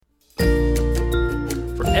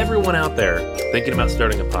everyone out there thinking about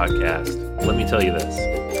starting a podcast, let me tell you this.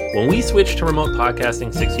 When we switched to remote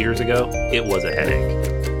podcasting 6 years ago, it was a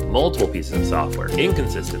headache. Multiple pieces of software,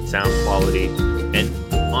 inconsistent sound quality, and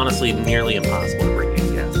honestly nearly impossible to bring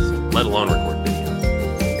in guests, let alone record video.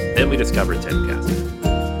 Then we discovered Zencastr.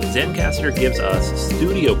 Zencastr gives us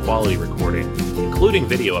studio quality recording, including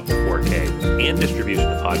video up to 4K, and distribution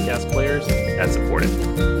to podcast players that support it.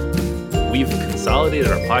 We've consolidated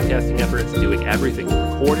our podcasting efforts, doing everything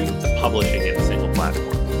from recording to publishing in a single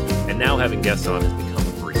platform, and now having guests on has become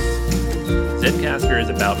a breeze. Zencastr is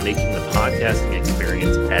about making the podcasting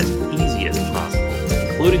experience as easy as possible,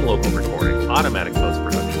 including local recording, automatic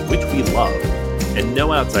post-production, which we love, and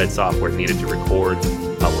no outside software needed to record,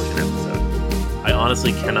 publish an episode. I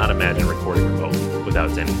honestly cannot imagine recording remotely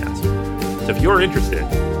without Zencastr. So if you're interested,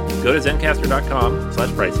 go to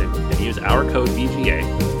zencastr.com/pricing and use our code BGA.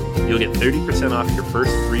 You'll get 30% off your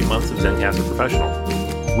first 3 months of Zencastr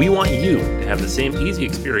Professional. We want you to have the same easy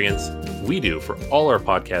experience we do for all our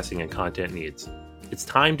podcasting and content needs. It's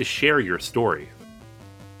time to share your story.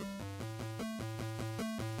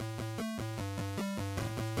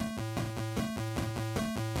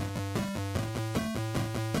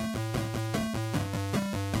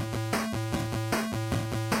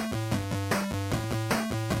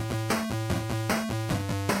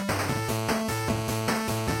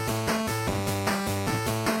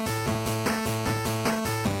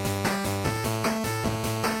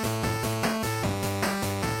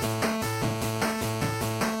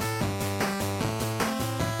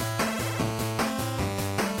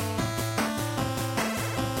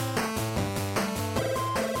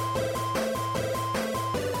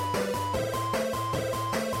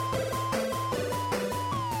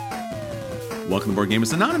 Welcome to Board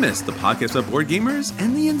Gamers Anonymous, the podcast about board gamers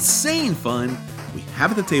and the insane fun we have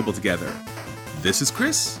at the table together. This is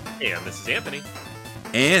Chris. And this is Anthony.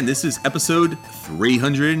 And this is episode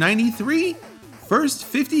 393, First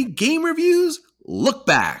 50 Game Reviews Look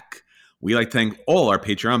Back. We like to thank all our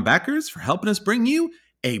Patreon backers for helping us bring you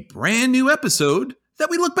a brand new episode that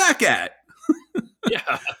we look back at.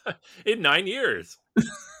 Yeah, in 9 years.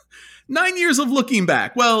 9 years of looking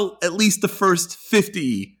back. Well, at least the first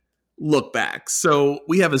 50 look back. So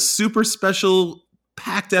we have a super special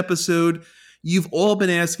packed episode. You've all been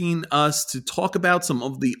asking us to talk about some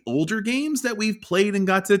of the older games that we've played and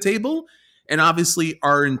got to the table. And obviously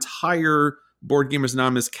our entire Board Gamers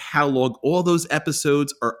Anonymous catalog, all those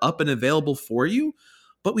episodes are up and available for you.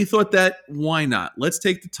 But we thought that why not? Let's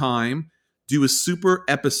take the time, do a super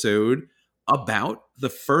episode about the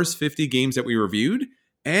first 50 games that we reviewed,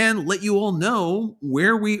 and let you all know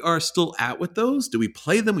where we are still at with those. Do we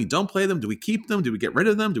play them? We don't play them? Do we keep them? Do we get rid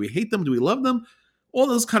of them? Do we hate them? Do we love them? All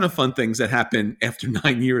those kind of fun things that happen after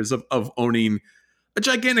 9 years of owning a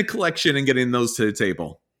gigantic collection and getting those to the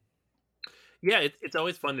table. Yeah, it's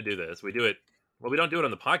always fun to do this. We do it. Well, we don't do it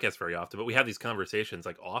on the podcast very often, but we have these conversations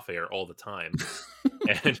like off air all the time.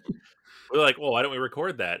 And we're like, well, why don't we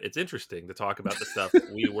record that? It's interesting to talk about the stuff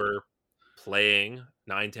we were playing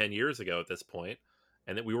 9-10 years ago at this point,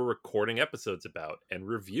 and that we were recording episodes about and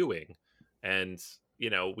reviewing. And, you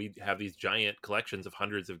know, we have these giant collections of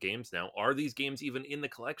hundreds of games now. Are these games even in the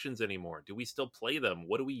collections anymore? Do we still play them?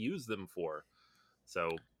 What do we use them for?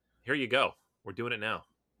 So here you go. We're doing it now.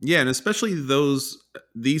 Yeah, and especially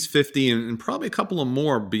these 50 and probably a couple of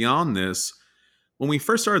more beyond this. When we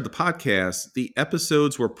first started the podcast, the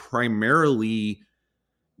episodes were primarily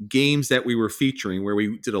games that we were featuring, where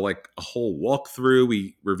we did a whole walkthrough.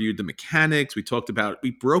 We reviewed the mechanics. We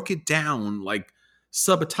broke it down like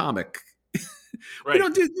subatomic. Right. We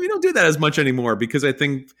don't do that as much anymore, because I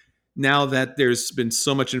think now that there's been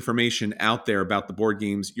so much information out there about the board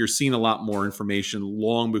games, you're seeing a lot more information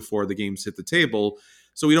long before the games hit the table.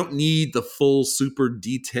 So we don't need the full super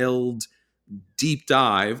detailed deep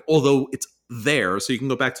dive, although it's there, so you can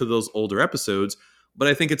go back to those older episodes. But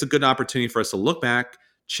I think it's a good opportunity for us to look back,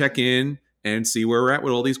 check in, and see where we're at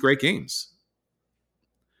with all these great games.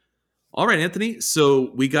 All right, Anthony.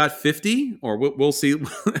 So we got 50, or we'll see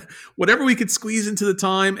whatever we could squeeze into the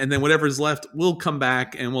time, and then whatever's left, we'll come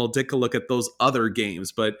back and we'll take a look at those other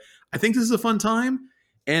games. But I think this is a fun time,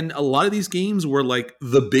 and a lot of these games were like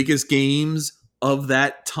the biggest games of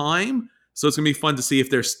that time. So it's going to be fun to see if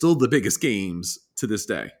they're still the biggest games to this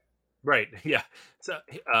day. Right. Yeah. So,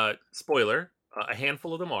 spoiler, a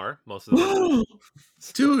handful of them are. Most of them are.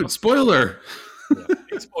 Dude, spoiler. Yeah,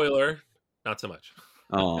 big spoiler, not so much.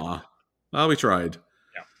 Aw. Well, we tried.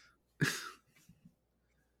 Yeah.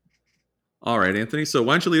 All right, Anthony. So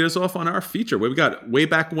why don't you lead us off on our feature? What we got? Way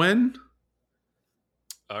back when?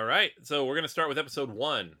 All right. So we're going to start with episode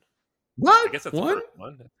 1. What? I guess that's one? the first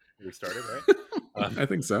one. we started, right? I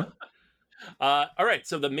think so. All right.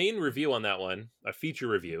 So the main review on that one, a feature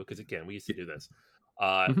review, because again, we used to do this,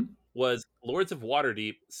 uh, Mhm. was Lords of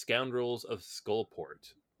Waterdeep: Scoundrels of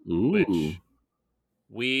Skullport, Ooh. which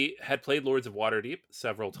we had played Lords of Waterdeep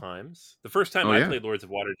several times. The first time Oh, I yeah. played Lords of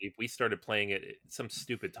Waterdeep, we started playing it at some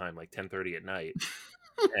stupid time, like 10:30 at night,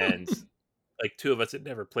 and like two of us had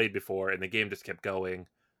never played before, and the game just kept going,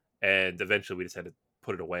 and eventually we just had to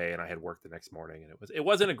put it away, and I had work the next morning, and it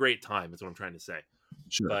wasn't a great time, is what I'm trying to say.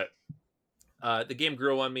 Sure. But the game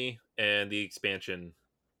grew on me, and the expansion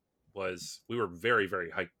was we were very very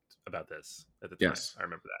hyped about this at the time. Yes. I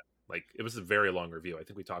remember that. Like it was a very long review. I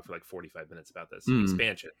think we talked for like 45 minutes about this Mm,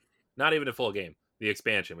 expansion. Not even a full game. The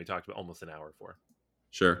expansion we talked about almost an hour for.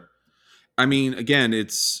 sure. I mean, again,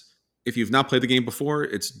 it's if you've not played the game before,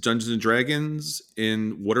 it's Dungeons and Dragons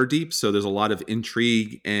in Waterdeep, so there's a lot of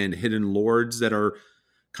intrigue and hidden lords that are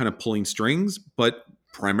kind of pulling strings, but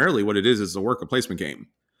primarily what it is a worker placement game.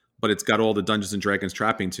 But it's got all the Dungeons and Dragons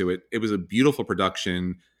trapping to it. It was a beautiful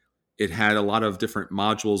production. It had a lot of different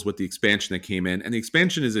modules with the expansion that came in, and the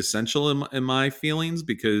expansion is essential in my feelings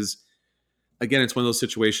because again, it's one of those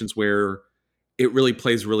situations where it really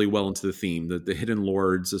plays really well into the theme, the hidden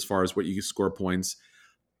lords, as far as what you score points.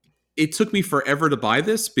 It took me forever to buy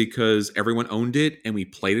this because everyone owned it and we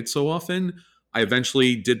played it so often. I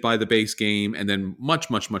eventually did buy the base game and then much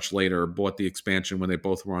later bought the expansion when they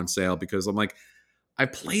both were on sale because I'm like, I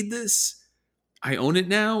played this. I own it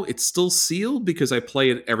now. It's still sealed because I play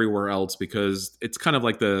it everywhere else because it's kind of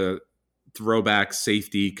like the throwback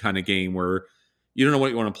safety kind of game where you don't know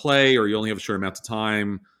what you want to play or you only have a short amount of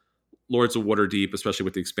time. Lords of Waterdeep, especially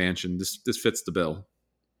with the expansion, this fits the bill.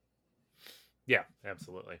 Yeah,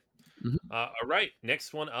 absolutely. Mm-hmm. All right,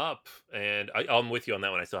 next one up, and I'm with you on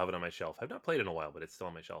that one. I still have it on my shelf. I've not played it in a while, but it's still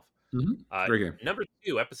on my shelf. Mm-hmm. Uh, Great game. Number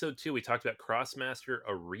 2, episode 2, we talked about Crossmaster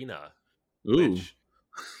Arena, Ooh. which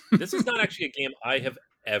this is not actually a game I have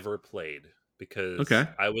ever played because Okay.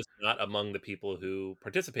 I was not among the people who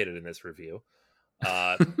participated in this review.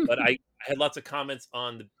 But I had lots of comments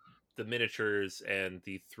on the miniatures and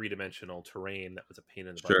the three-dimensional terrain that was a pain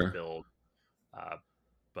in the butt to Sure. build. Uh,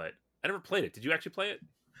 but I never played it. Did you actually play it?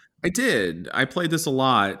 I did. I played this a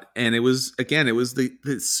lot, and it was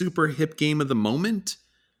the super hip game of the moment.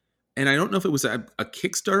 And I don't know if it was a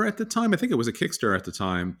Kickstarter at the time. I think it was a Kickstarter at the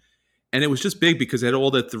time, and it was just big because it had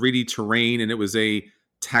all the 3D terrain, and it was a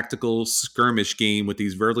tactical skirmish game with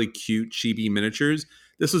these really cute chibi miniatures.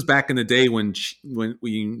 This was back in the day when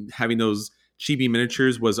we having those chibi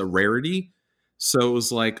miniatures was a rarity. So it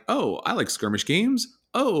was like, oh, I like skirmish games.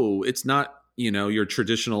 Oh, it's not your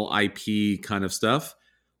traditional IP kind of stuff.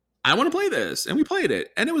 I want to play this. And we played it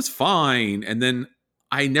and it was fine. And then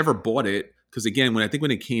I never bought it because again, when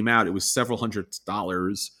it came out, it was several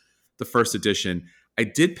 $100s, the first edition. I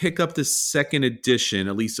did pick up the second edition,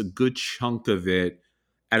 at least a good chunk of it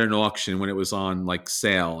at an auction when it was on like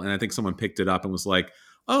sale. And I think someone picked it up and was like,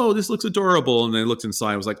 oh, this looks adorable. And then I looked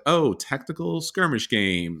inside, I was like, oh, tactical skirmish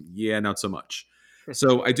game. Yeah, not so much.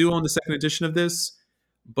 So I do own the second edition of this,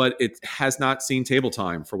 but it has not seen table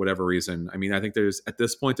time for whatever reason. I mean, I think at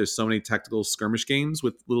this point there's so many tactical skirmish games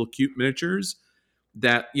with little cute miniatures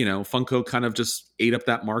that, Funko kind of just ate up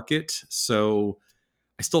that market. So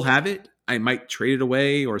I still have it. I might trade it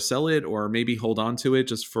away or sell it or maybe hold on to it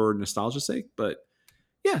just for nostalgia's sake, but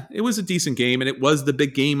yeah, it was a decent game and it was the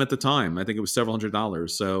big game at the time. I think it was several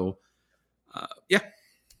 $100s. So, yeah,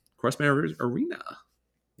 Crossfire Arena.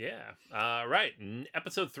 Yeah. Right.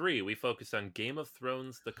 Episode 3, we focused on Game of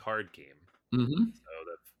Thrones, the card game. Mm-hmm. So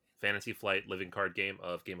the Fantasy Flight living card game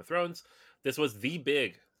of Game of Thrones. This was the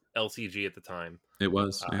big LCG at the time. It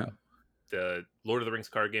was, Uh, yeah. The Lord of the Rings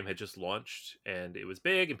card game had just launched, and it was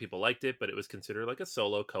big, and people liked it, but it was considered like a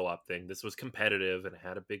solo co-op thing. This was competitive and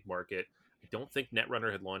had a big market. I don't think Netrunner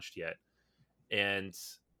had launched yet, and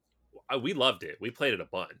we loved it. We played it a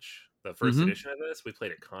bunch. The first Mm-hmm. edition of this, we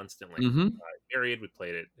played it constantly. Mm-hmm. Married, we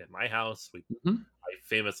played it at my house. Mm-hmm. I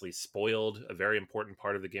famously spoiled a very important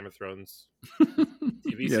part of the Game of Thrones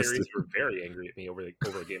TV Yes. series. You were very angry at me over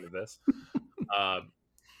a game of this.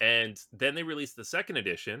 And then they released the second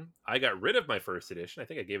edition. I got rid of my first edition. I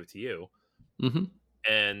think I gave it to you. Mm-hmm.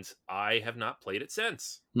 And I have not played it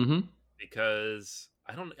since Mm-hmm. because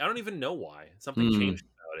I don't even know why. Something changed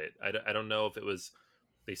about it. I don't know if it was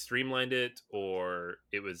they streamlined it or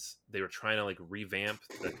it was they were trying to like revamp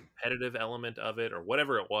the competitive element of it or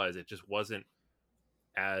whatever it was. It just wasn't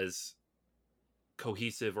as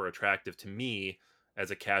cohesive or attractive to me as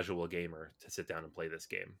a casual gamer to sit down and play this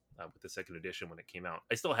game with the second edition when it came out.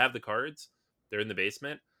 I still have the cards. They're in the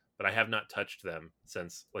basement, but I have not touched them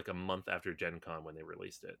since like a month after Gen Con when they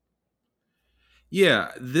released it.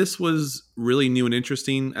 Yeah, this was really new and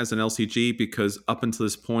interesting as an LCG because up until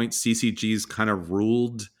this point, CCGs kind of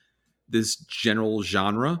ruled this general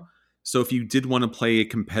genre. So if you did want to play a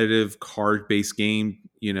competitive card-based game,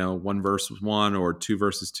 one versus one or two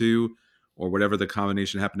versus two, or whatever the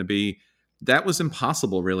combination happened to be, that was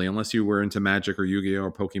impossible really, unless you were into Magic or Yu-Gi-Oh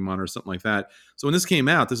or Pokemon or something like that. So when this came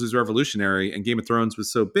out, this was revolutionary, and Game of Thrones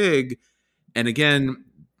was so big. And again,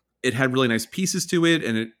 it had really nice pieces to it,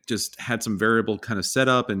 and it just had some variable kind of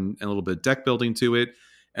setup and a little bit of deck building to it.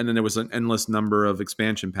 And then there was an endless number of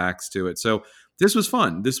expansion packs to it. So this was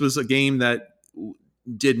fun. This was a game that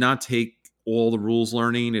did not take all the rules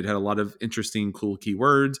learning. It had a lot of interesting, cool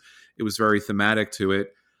keywords. It was very thematic to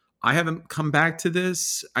it. I haven't come back to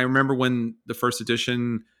this. I remember when the first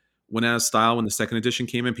edition went out of style, when the second edition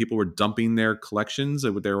came in, people were dumping their collections. They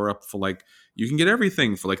were up for like, you can get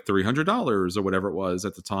everything for like $300 or whatever it was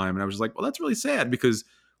at the time. And I was just like, well, that's really sad because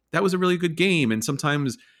that was a really good game. And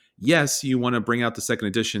sometimes, yes, you want to bring out the second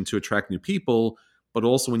edition to attract new people, but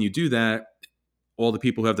also when you do that, all the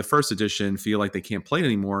people who have the first edition feel like they can't play it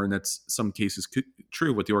anymore. And that's some cases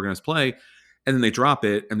true with the organized play. And then they drop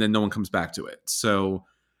it and then no one comes back to it. So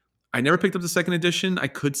I never picked up the second edition. I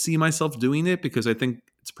could see myself doing it because I think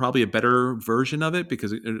it's probably a better version of it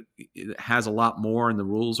because it has a lot more and the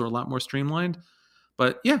rules are a lot more streamlined.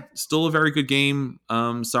 But yeah, still a very good game.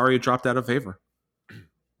 Sorry it dropped out of favor.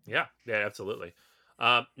 Yeah, absolutely.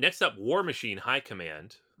 Next up, War Machine High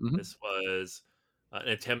Command. Mhm. This was an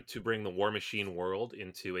attempt to bring the War Machine world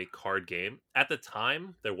into a card game. At the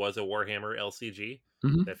time, there was a Warhammer LCG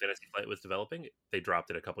Mhm. that Fantasy Flight was developing. They dropped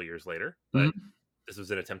it a couple years later, but Mhm. this was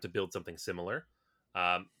an attempt to build something similar.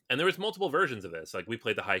 And there was multiple versions of this. Like we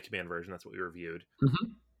played the High Command version. That's what we reviewed.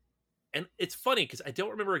 Mhm. And it's funny because I don't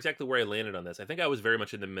remember exactly where I landed on this. I think I was very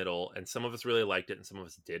much in the middle, and some of us really liked it and some of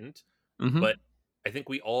us didn't. But Mhm. I think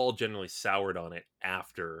we all generally soured on it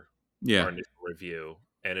after our Yeah. initial review.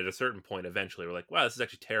 And at a certain point, eventually, we're like, "Wow, this is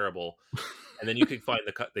actually terrible." And then you could find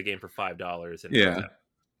the game for $5, and it was Yeah.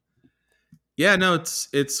 Yeah, no,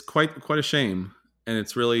 it's quite a shame, and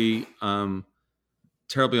it's really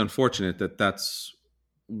terribly unfortunate that that's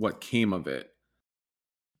what came of it.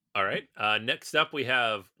 all right. Next up, we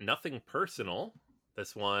have Nothing Personal.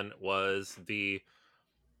 This one was the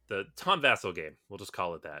Tom Vassell game. We'll just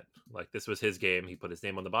call it that. Like this was his game. He put his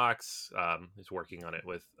name on the box. He's working on it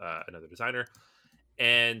with another designer,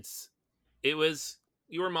 and it was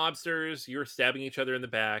you were mobsters. You were stabbing each other in the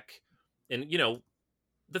back, and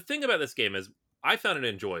the thing about this game is I found it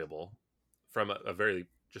enjoyable from a very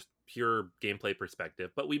just pure gameplay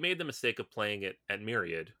perspective. But we made the mistake of playing it at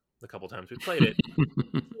Myriad the couple times we played it.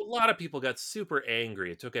 A lot of people got super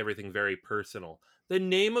angry. It took everything very personal. The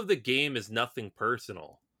name of the game is Nothing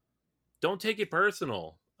Personal. Don't take it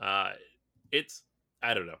personal. It's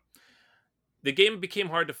I don't know. The game became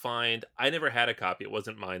hard to find. I never had a copy. It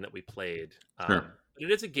wasn't mine that we played. Sure. But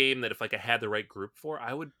it is a game that if like I had the right group for,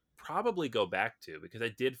 I would probably go back to because I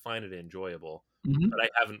did find it enjoyable. Mhm. But I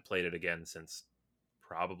haven't played it again since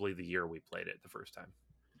probably the year we played it the first time.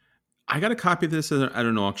 I got a copy of this at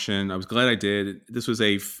an auction. I was glad I did. This was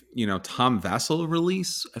a Tom Vassell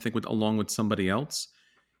release, I think, along with somebody else.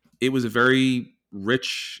 It was a very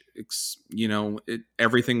rich,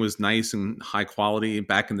 everything was nice and high quality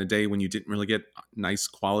back in the day when you didn't really get nice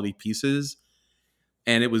quality pieces.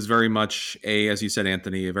 And it was very much as you said,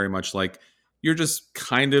 Anthony, very much like you're just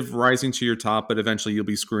kind of rising to your top, but eventually you'll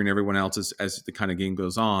be screwing everyone else as the kind of game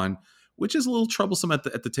goes on, which is a little troublesome at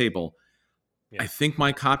the table. Yeah, I think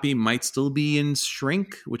my copy might still be in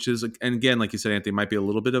shrink, which is, and again, like you said, Anthony, might be a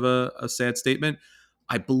little bit of a sad statement.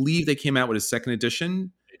 I believe they came out with a second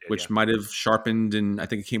edition, they did. Yeah, which might have sharpened, and I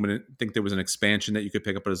think it came with. I think there was an expansion that you could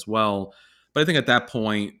pick up as well. But I think at that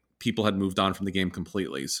point, people had moved on from the game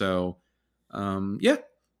completely. So, yeah,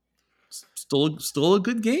 still a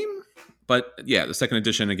good game. But yeah, the second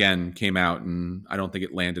edition again came out, and I don't think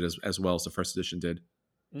it landed as well as the first edition did.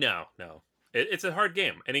 no. It's a hard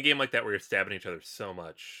game. Any game like that where you're stabbing each other so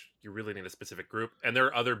much, you really need a specific group. And there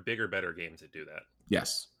are other bigger, better games that do that.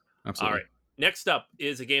 Yes, All absolutely. right. Next up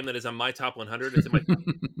is a game that is on my top 100. It's in my top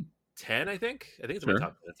 10, I think. I think it's in my Sure.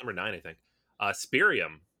 top 10. It's number 9, I think.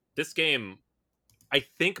 Spirium. This game, I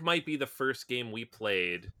think, might be the first game we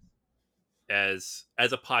played as a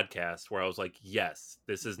podcast where I was like, yes,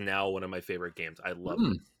 this is now one of my favorite games. I love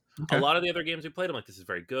Mm, this. A okay. lot of the other games we played, I'm like, this is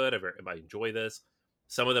very good. I enjoy this.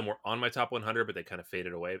 Some of them were on my top 100, but they kind of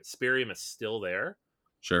faded away. But Spirium is still there.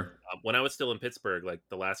 Sure. When I was still in Pittsburgh, like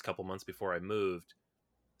the last couple months before I moved,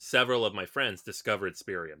 several of my friends discovered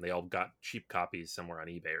Spirium. They all got cheap copies somewhere on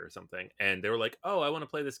eBay or something. And they were like, oh, I want to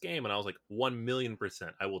play this game. And I was like,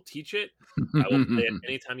 1,000,000%. I will teach it. I will play it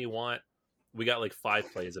anytime you want. we got like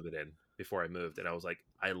 5 plays of it in before I moved, and I was like,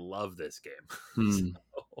 I love this game. Hmm.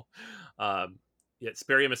 So, yeah,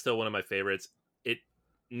 Spirium is still one of my favorites. It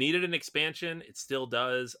needed an expansion. It still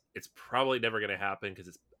does. It's probably never going to happen because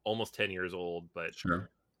it's almost 10 years old, but Sure.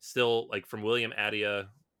 still, like from William Adia,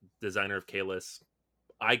 designer of Kalis,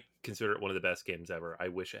 I consider it one of the best games ever. I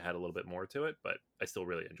wish it had a little bit more to it, but I still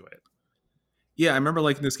really enjoy it. Yeah, I remember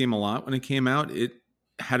liking this game a lot when it came out. It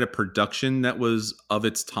had a production that was of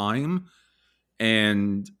its time.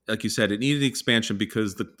 And like you said, it needed expansion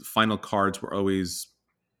because the final cards were always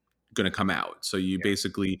going to come out. So you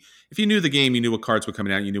basically, if you knew the game, you knew what cards were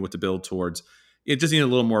coming out, you knew what to build towards. It just needed a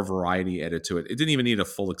little more variety added to it. It didn't even need a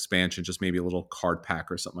full expansion, just maybe a little card pack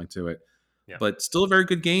or something like to it. Yeah. But still a very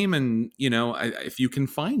good game. And, if you can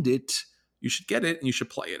find it, you should get it and you should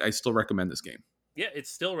play it. I still recommend this game. Yeah, it's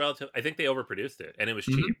still relative. I think they overproduced it, and it was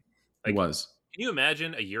cheap. Mm-hmm. It was. Can you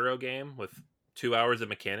imagine a Euro game with 2 hours of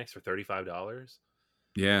mechanics for $35?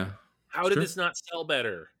 Yeah. How did this not sell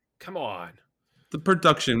better? Come on. The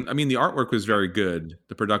production, I mean, the artwork was very good.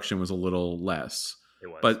 The production was a little less. It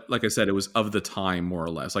was. But like I said, it was of the time, more or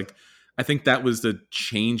less. Like, I think that was the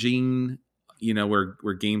changing,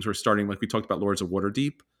 where games were starting. Like we talked about Lords of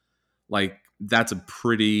Waterdeep. Like, that's a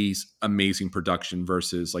pretty amazing production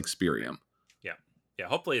versus like Spirium. Yeah,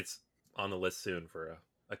 hopefully it's on the list soon for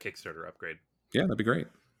a Kickstarter upgrade. Yeah, that'd be great.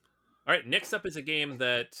 All right, next up is a game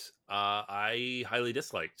that I highly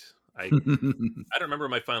disliked. I don't remember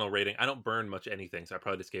my final rating. I don't burn much anything, so I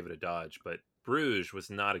probably just gave it a dodge. But Bruges was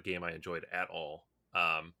not a game I enjoyed at all.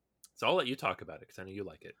 So I'll let you talk about it because I know you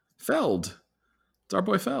like it. Feld. It's our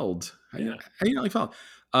boy Feld. How you not like Feld?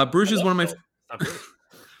 Bruges is one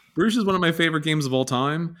of my favorite games of all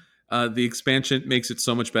time. The expansion makes it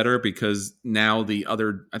so much better because now the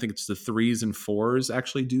other, I think it's the 3s and 4s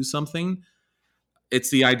actually do something. It's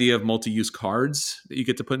the idea of multi-use cards that you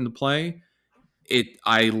get to put into play.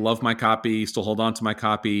 I love my copy, still hold on to my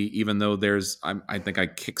copy, even though I think I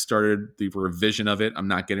kickstarted the revision of it. I'm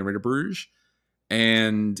not getting rid of Bruges.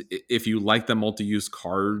 And if you like the multi-use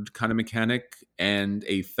card kind of mechanic and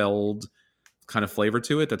a Feld kind of flavor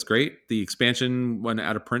to it, that's great. The expansion went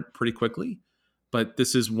out of print pretty quickly. But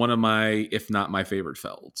this is one of my, if not my favorite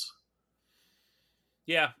Felds.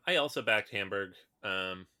 Yeah, I also backed Hamburg.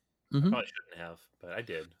 I probably shouldn't have, but I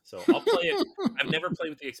did. So I'll play it. I've never played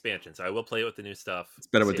with the expansion, so I will play it with the new stuff. It's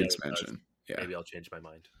better with the expansion. Yeah. Maybe I'll change my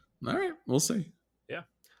mind. All right, we'll see. Yeah.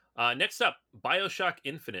 Next up, BioShock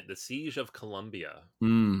Infinite: The Siege of Columbia.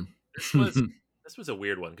 This was a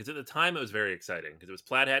weird one because at the time it was very exciting because it was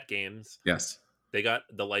Plaid Hat Games. Yes. They got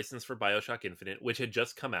the license for BioShock Infinite, which had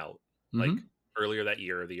just come out like earlier that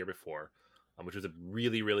year or the year before, which was a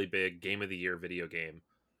really, really big Game of the Year video game.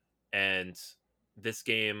 And this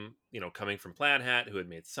game, coming from Plaid Hat, who had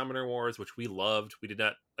made Summoner Wars, which we loved. We did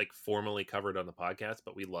not like formally cover it on the podcast,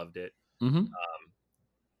 but we loved it.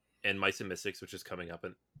 And Mice and Mystics, which is coming up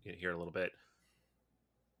here in a little bit.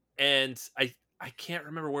 And I can't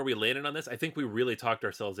remember where we landed on this. I think we really talked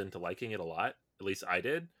ourselves into liking it a lot. At least I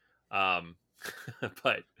did.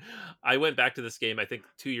 But I went back to this game, I think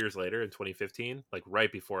 2 years later in 2015, like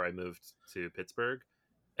right before I moved to Pittsburgh,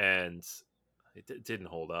 and it didn't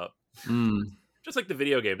hold up. Just like the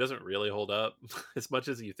video game doesn't really hold up as much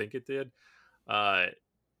as you think it did. I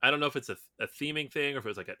don't know if it's a theming thing or if it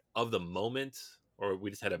was like of the moment or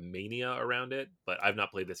we just had a mania around it, but I've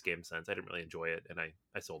not played this game since. I didn't really enjoy it, and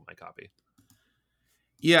I sold my copy.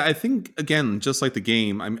 Yeah, I think, again, just like the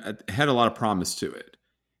game, it had a lot of promise to it.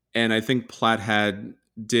 And I think Plaid Hat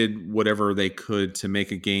did whatever they could to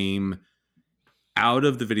make a game out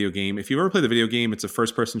of the video game. If you've ever played the video game, it's a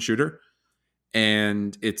first-person shooter,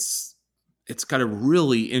 and it's got a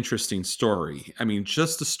really interesting story. I mean,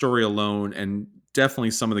 just the story alone, and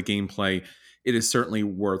definitely some of the gameplay, it is certainly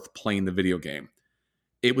worth playing the video game.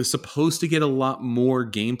 It was supposed to get a lot more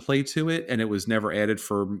gameplay to it, and it was never added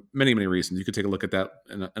for many, many reasons. You could take a look at that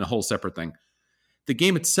in a whole separate thing. The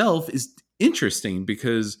game itself is interesting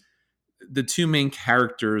because the two main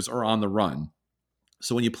characters are on the run.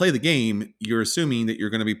 So when you play the game, you're assuming that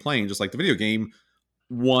you're going to be playing, just like the video game,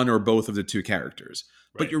 one or both of the two characters.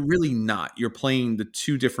 Right. But you're really not. You're playing the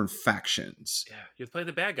two different factions. Yeah, you play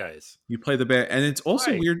the bad guys. You play the bad, and it's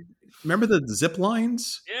also weird. Remember the zip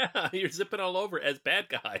lines? Yeah, you're zipping all over as bad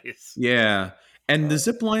guys. Yeah, and the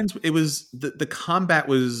zip lines. It was the combat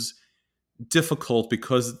was difficult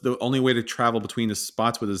because the only way to travel between the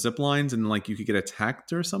spots were the zip lines, and like you could get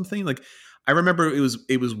attacked or something. Like I remember it was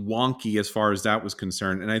wonky as far as that was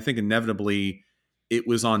concerned, and I think inevitably it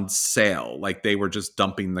was on sale. Like they were just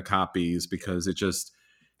dumping the copies because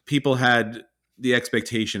people had the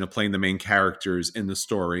expectation of playing the main characters in the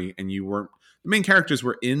story, and you weren't. the main characters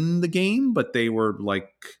were in the game, but they were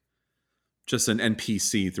like just an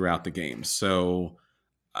NPC throughout the game. So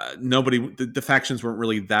the factions weren't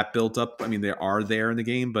really that built up. I mean, they are there in the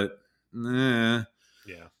game, but yeah,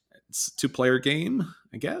 it's a 2-player game,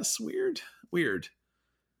 I guess. Weird.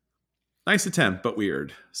 Nice attempt, but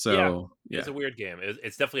weird. So yeah. It's a weird game.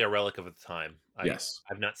 It's definitely a relic of its time. Yes.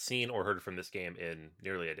 I've not seen or heard from this game in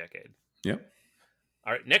nearly a decade. Yep.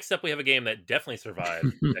 All right, next up we have a game that definitely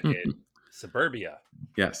survived a decade. Suburbia.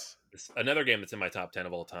 Yes. It's another game that's in my top 10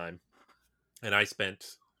 of all time. And I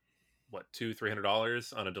spent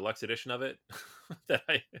 $200-$300 on a deluxe edition of it that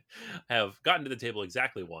I have gotten to the table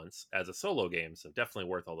exactly once as a solo game, so definitely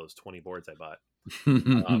worth all those 20 boards I bought.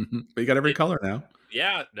 But you got every color now.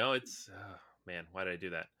 Yeah, no, it's man, why did I do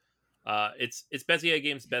that? It's BGA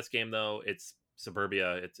Games' best game though. It's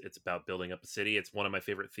Suburbia. It's about building up a city. It's one of my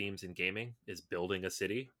favorite themes in gaming is building a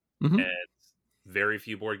city, and very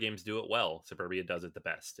few board games do it well. Suburbia does it the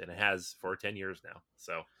best, and it has for 10 years now.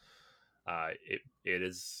 So it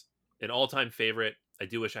is an all-time favorite. I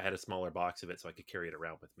do wish I had a smaller box of it so I could carry it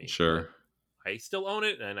around with me. Sure. But I still own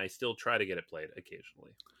it, and I still try to get it played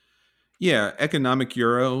occasionally. Yeah, economic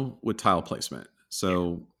Euro with tile placement.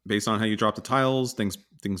 So based on how you drop the tiles, things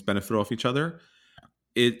benefit off each other.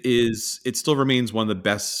 It still remains one of the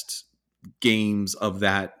best games of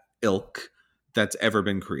that ilk that's ever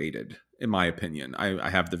been created, in my opinion. I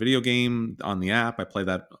have the video game on the app. I played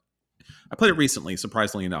it recently,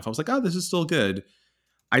 surprisingly enough. I was like, oh, this is still good.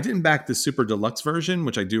 I didn't back the super deluxe version,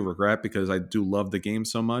 which I do regret because I do love the game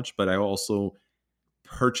so much, but I also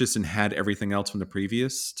purchased and had everything else from the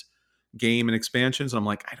previous game and expansions. I'm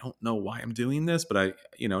like, I don't know why I'm doing this, but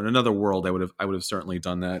in another world, I would have certainly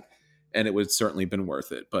done that, and it would certainly been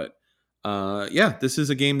worth it. But this is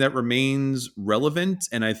a game that remains relevant,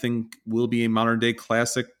 and I think will be a modern day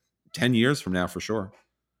classic 10 years from now for sure.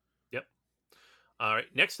 Yep. All right.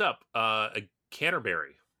 Next up, a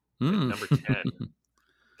Canterbury, number 10.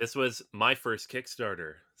 This was my first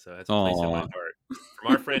Kickstarter, so that's a place in my heart.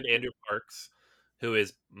 From our friend Andrew Parks, who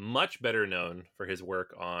is much better known for his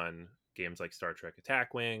work on games like Star Trek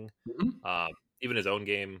Attack Wing, even his own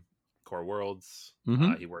game, Core Worlds.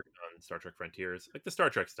 He worked on Star Trek Frontiers, like the Star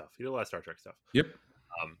Trek stuff. He did a lot of Star Trek stuff. Yep.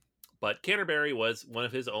 But Canterbury was one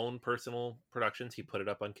of his own personal productions. He put it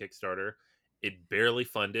up on Kickstarter. It barely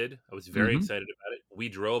funded. I was very excited about it. We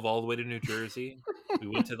drove all the way to New Jersey. We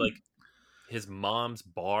went to his mom's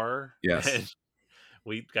bar. Yes. And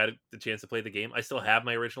we got the chance to play the game. I still have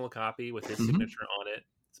my original copy with his signature on it.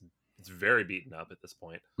 It's very beaten up at this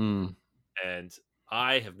point. And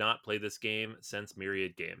I have not played this game since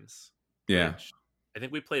Myriad Games. Yeah. I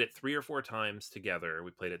think we played it 3 or 4 times together.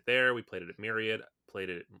 We played it there. We played it at Myriad. Played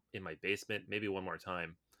it in my basement, maybe one more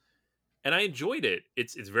time. And I enjoyed it.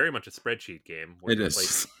 It's very much a spreadsheet game. Where it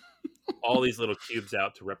is. All these little cubes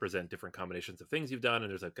out to represent different combinations of things you've done.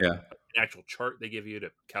 And there's an actual chart they give you to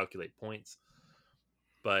calculate points.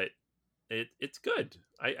 But it's good.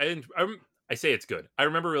 I say it's good. I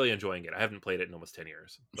remember really enjoying it. I haven't played it in almost 10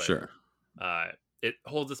 years. But, sure. It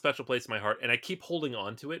holds a special place in my heart. And I keep holding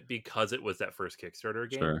on to it because it was that first Kickstarter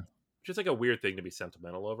game. Sure. Which is like a weird thing to be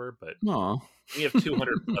sentimental over. But when you have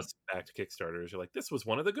 200 plus backed Kickstarters, you're like, this was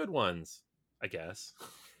one of the good ones, I guess.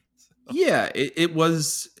 Yeah, it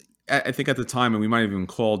was, I think at the time, and we might have even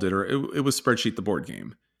called it, or it was Spreadsheet the board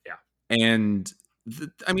game. Yeah. And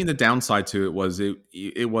the downside to it was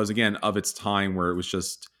it was, again, of its time where it was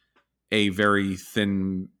just a very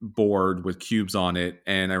thin board with cubes on it.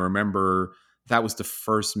 And I remember that was the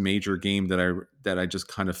first major game that I just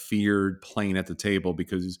kind of feared playing at the table,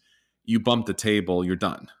 because you bump the table, you're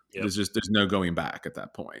done. Yep. There's no going back at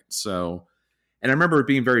that point. So, and I remember it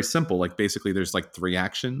being very simple. Like basically there's 3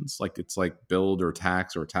 actions, like it's like build or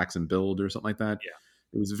tax and build or something like that. Yeah.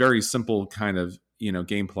 It was very simple kind of,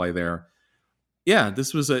 gameplay there. Yeah,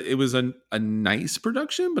 this was a nice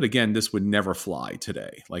production, but again, this would never fly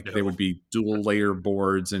today. They would be dual layer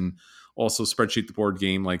boards and also Spreadsheet the board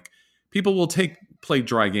game. People will play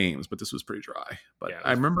dry games, but this was pretty dry. But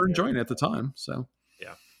I remember enjoying it at the time. So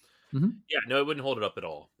yeah. Yeah, no, it wouldn't hold it up at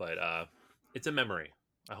all. But it's a memory.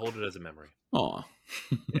 I hold it as a memory. Aw.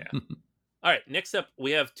 Yeah. All right, next up,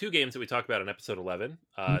 we have 2 games that we talked about in episode 11,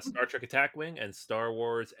 Star Trek Attack Wing and Star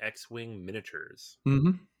Wars X-Wing Miniatures.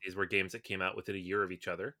 These were games that came out within a year of each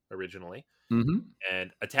other originally.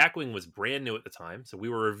 And Attack Wing was brand new at the time, so we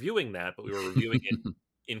were reviewing that, but we were reviewing it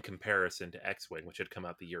in comparison to X-Wing, which had come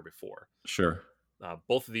out the year before. Sure.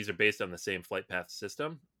 Both of these are based on the same flight path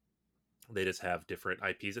system. They just have different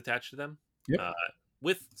IPs attached to them,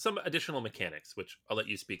 with some additional mechanics, which I'll let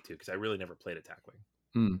you speak to, because I really never played Attack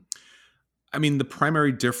Wing. I mean, the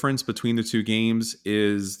primary difference between the two games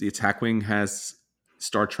is the Attack Wing has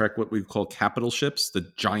Star Trek, what we call capital ships,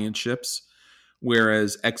 the giant ships,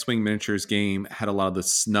 whereas X-Wing Miniatures game had a lot of the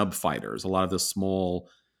snub fighters, a lot of the small,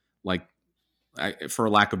 like, for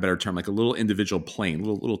lack of a better term, like a little individual plane,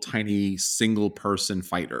 little tiny single person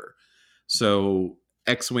fighter. So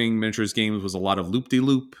X-Wing Miniatures games was a lot of loop de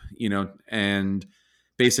loop, and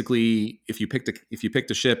basically if you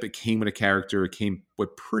picked a ship, it came with a character. It came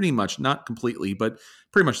with pretty much, not completely, but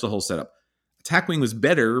pretty much the whole setup. Attack Wing was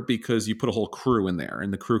better because you put a whole crew in there,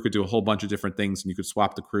 and the crew could do a whole bunch of different things, and you could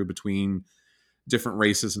swap the crew between different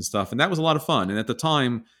races and stuff, and that was a lot of fun. And at the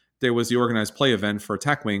time, there was the organized play event for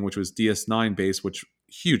Attack Wing, which was DS9 based, which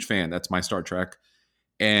huge fan. That's my Star Trek,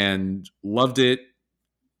 and loved it.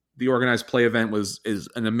 The organized play event is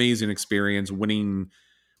an amazing experience. Winning,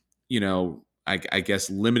 I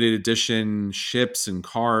guess limited edition ships and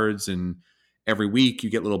cards, and every week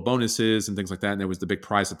you get little bonuses and things like that. And there was the big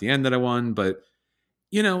prize at the end that I won, but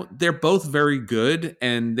they're both very good,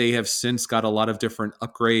 and they have since got a lot of different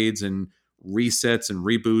upgrades and resets and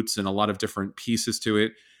reboots and a lot of different pieces to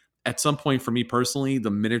it. At some point, for me personally,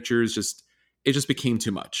 the miniatures just became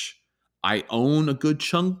too much. I own a good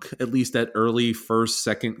chunk, at least that early first,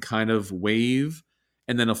 second kind of wave,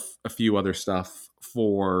 and then a few other stuff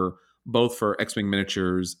for both for X-Wing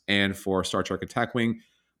Miniatures and for Star Trek Attack Wing,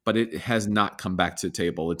 but it has not come back to the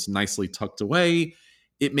table. It's nicely tucked away.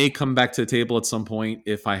 It may come back to the table at some point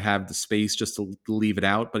if I have the space just to leave it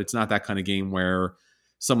out, but it's not that kind of game where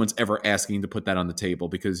someone's ever asking to put that on the table,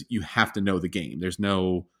 because you have to know the game. There's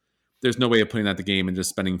no way of putting that the game and just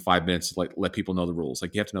spending 5 minutes to let people know the rules.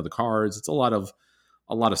 Like, you have to know the cards. It's a lot of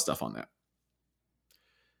stuff on that.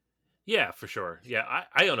 Yeah, for sure. Yeah,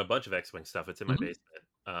 I own a bunch of X-Wing stuff. It's in my basement.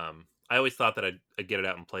 I always thought that I'd get it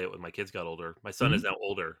out and play it when my kids got older. My son is now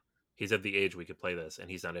older. He's at the age we could play this,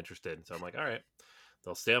 and he's not interested. So I'm like, all right,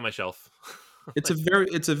 they'll stay on my shelf. It's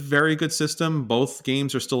a very good system. Both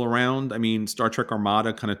games are still around. I mean, Star Trek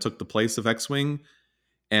Armada kind of took the place of X-Wing,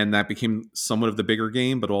 and that became somewhat of the bigger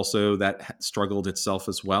game, but also that struggled itself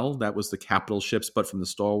as well. That was the capital ships, but from the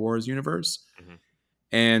Star Wars universe. Mm-hmm.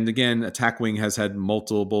 And again, Attack Wing has had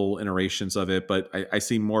multiple iterations of it, but I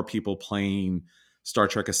see more people playing Star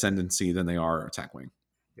Trek Ascendancy than they are Attack Wing.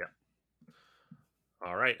 Yeah.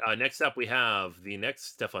 All right. Next up, we have the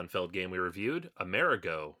next Stefan Feld game we reviewed,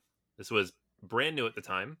 Amerigo. This was brand new at the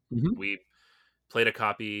time. Mm-hmm. We played a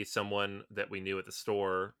copy someone that we knew at the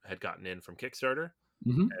store had gotten in from Kickstarter.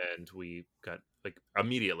 Mm-hmm. And we got,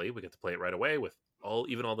 immediately, we got to play it right away with all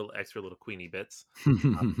the extra little Queenie bits.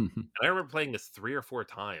 And I remember playing this 3 or 4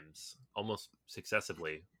 times, almost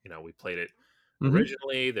successively. We played it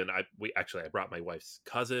originally. Then I brought my wife's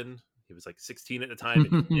cousin. He was like 16 at the time,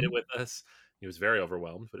 and he did it with us. He was very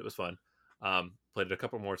overwhelmed, but it was fun. Played it a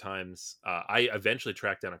couple more times. I eventually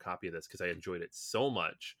tracked down a copy of this because I enjoyed it so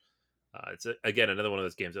much. It's again another one of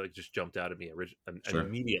those games that just jumped out at me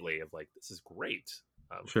immediately of like, this is great.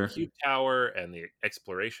 Cube Tower and the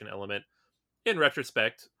exploration element. In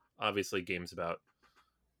retrospect, obviously games about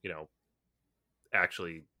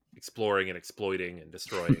actually exploring and exploiting and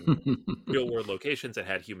destroying real world locations that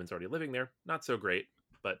had humans already living there, not so great.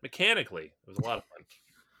 But mechanically, it was a lot of fun.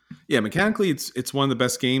 Yeah, mechanically, it's one of the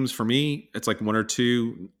best games for me. It's like 1 or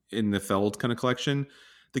 2 in the Feld kind of collection.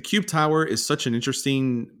 The Cube Tower is such an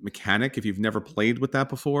interesting mechanic if you've never played with that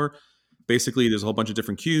before. Basically, there's a whole bunch of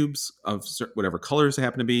different cubes of whatever colors they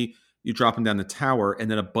happen to be. You drop them down the tower,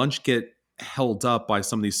 and then a bunch get held up by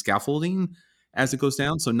some of these scaffolding as it goes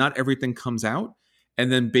down. So not everything comes out.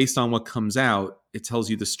 And then based on what comes out, it tells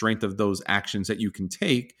you the strength of those actions that you can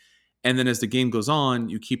take. And then as the game goes on,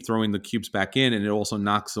 you keep throwing the cubes back in, and it also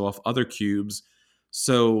knocks off other cubes.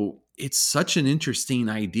 So it's such an interesting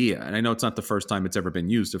idea. And I know it's not the first time it's ever been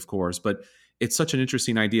used, of course, but it's such an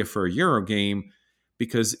interesting idea for a Euro game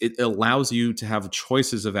because it allows you to have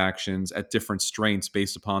choices of actions at different strengths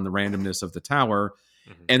based upon the randomness of the tower.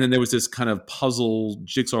 Mm-hmm. And then there was this kind of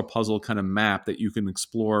jigsaw puzzle kind of map that you can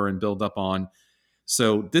explore and build up on.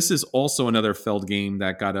 So this is also another Feld game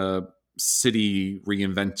that got a city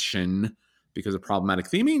reinvention because of problematic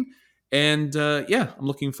theming. And I'm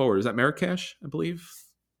looking forward. Is that Marrakesh, I believe?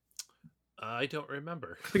 I don't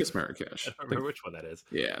remember. I think it's Marrakesh. I don't remember which one that is.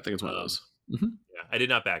 Yeah, I think it's one of those. Mm-hmm. Yeah, I did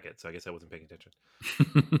not back it, so I guess I wasn't paying attention.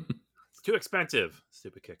 It's too expensive.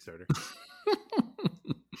 Stupid Kickstarter.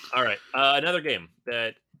 All right. Another game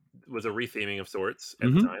that was a retheming of sorts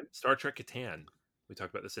at the time, Star Trek Catan. We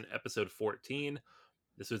talked about this in episode 14.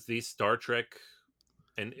 This was the Star Trek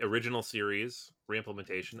and original series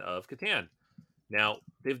reimplementation of Catan. Now,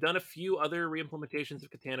 they've done a few other reimplementations of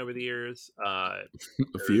Catan over the years. A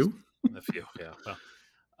few, yeah.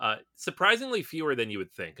 Surprisingly fewer than you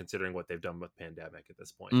would think, considering what they've done with Pandemic at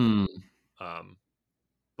this point. Mm. Um,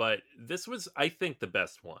 but this was, I think, the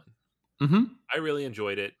best one. Hmm. I really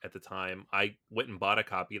enjoyed it at the time. I went and bought a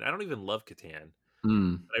copy, and I don't even love Catan,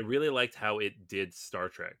 Mm. but I really liked how it did Star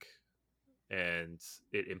Trek, and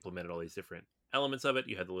it implemented all these different elements of it.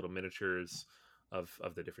 You had the little miniatures of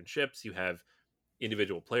the different ships. You have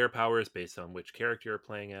individual player powers based on which character you're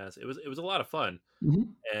playing as. It was a lot of fun, Hmm.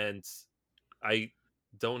 and I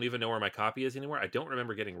don't even know where my copy is anymore. I don't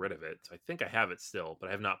remember getting rid of it, so I think I have it still, but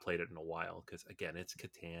I have not played it in a while because again, it's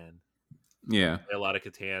Catan. Yeah. Play a lot of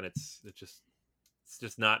Catan. It's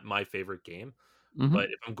just not my favorite game. But Hmm.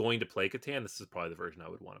 if I'm going to play Catan, this is probably the version I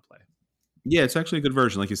would want to play. Yeah, it's actually a good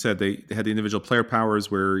version. Like you said, they had the individual player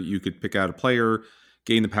powers where you could pick out a player,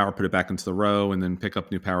 gain the power, put it back into the row, and then pick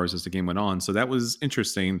up new powers as the game went on. So that was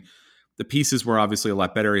interesting. The pieces were obviously a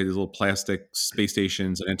lot better. You had these little plastic space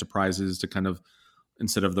stations and enterprises to kind of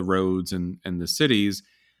instead of the roads and the cities.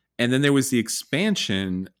 And then there was the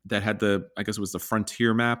expansion that had I guess it was the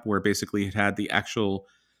frontier map where basically it had the actual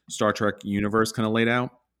Star Trek universe kind of laid out.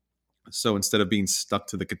 So instead of being stuck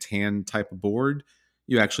to the Catan type of board,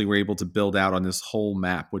 you actually were able to build out on this whole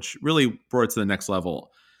map, which really brought it to the next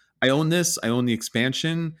level. I own this. I own the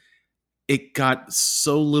expansion. It got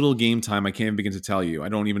so little game time. I can't even begin to tell you. I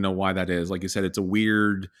don't even know why that is. Like you said, it's a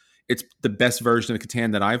weird. It's the best version of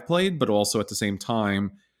Catan that I've played, but also at the same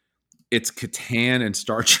time, it's Catan and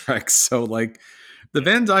Star Trek. So like the Yeah,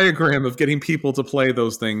 Venn diagram of getting people to play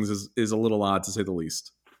those things is a little odd to say the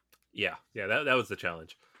least. yeah. That was the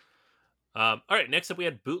challenge. All right, next up we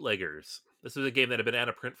had Bootleggers. This was a game that had been out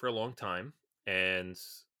of print for a long time, and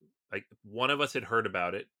like one of us had heard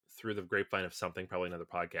about it through the grapevine of something, probably another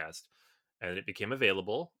podcast, and it became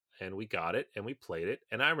available, and we got it and we played it,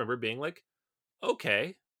 and I remember being like,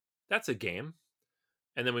 "Okay, that's a game,"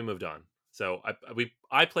 and then we moved on. So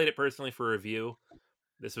I played it personally for review.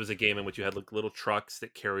 This was a game in which you had like little trucks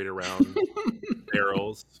that carried around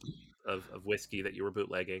barrels of whiskey that you were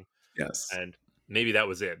bootlegging, Yes. and maybe that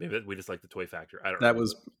was it. Maybe we just like the toy factor. I don't That remember.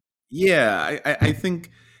 was, yeah. I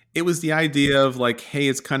think it was the idea of like, hey,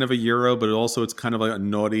 it's kind of a Euro, but also it's kind of like a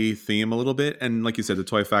naughty theme a little bit. And like you said, the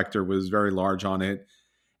toy factor was very large on it.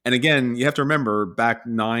 And again, you have to remember back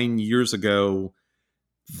 9 years ago,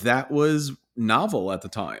 that was novel at the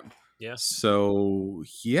time. Yeah. So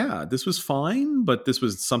yeah, this was fine, but this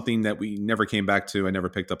was something that we never came back to. I never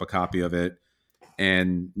picked up a copy of it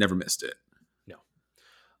and never missed it. No.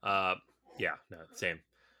 Uh, yeah. No. Same.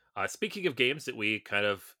 Speaking of games that we kind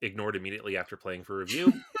of ignored immediately after playing for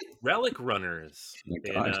review, Relic Runners Oh my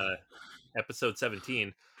in God. episode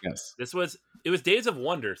 17. Yes, It was Days of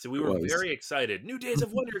Wonder, so we it were was. very excited. New Days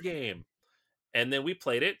of Wonder game, and then we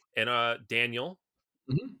played it, and Daniel,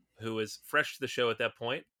 Mhm. who was fresh to the show at that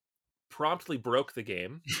point, promptly broke the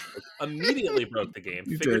game, like immediately broke the game,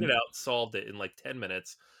 You figured it did. out, solved it in like 10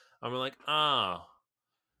 minutes. And we're like, ah,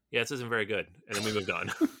 yeah, this isn't very good, and then we moved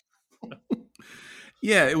on.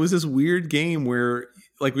 Yeah, it was this weird game where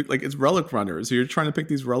like it's relic runners. So you're trying to pick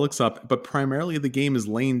these relics up, but primarily the game is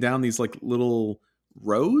laying down these like little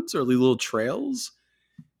roads or little trails.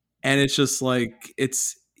 And it's just like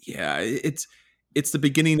it's the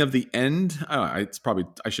beginning of the end. It's probably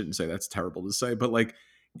I shouldn't say that's terrible to say, but like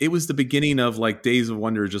it was the beginning of like Days of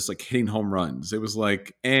Wonder just like hitting home runs. It was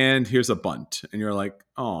like, and here's a bunt. And you're like,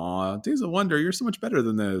 oh, Days of Wonder, you're so much better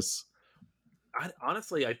than this.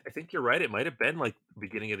 Honestly, I think you're right. It might have been like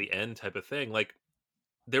beginning of the end type of thing. Like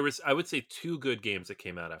there was, I would say, two good games that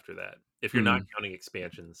came out after that. If you're not Mm, counting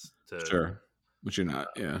expansions sure. Which you're not,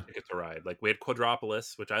 yeah. to get the ride, like we had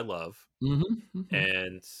Quadropolis, which I love, Mhm, mhm.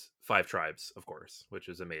 and Five Tribes, of course, which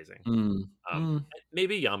is amazing. Mm, Um, mm,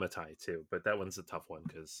 maybe Yamatai too, but that one's a tough one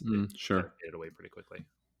because it kind of sure. faded away pretty quickly.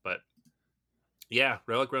 But yeah,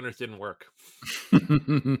 Relic Runners didn't work.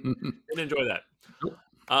 Didn't enjoy that. Nope.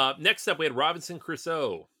 Next up, we had Robinson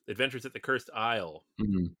Crusoe: Adventures at the Cursed Isle.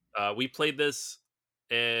 Mhm. We played this,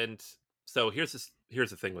 and so here's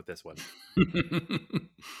the thing with this one.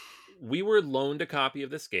 We were loaned a copy of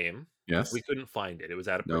this game because we Yes. couldn't find it. It was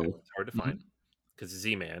out of print. No. It's hard to find Mhm. because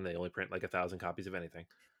Z-Man, they only print like 1,000 copies of anything.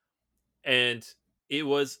 And it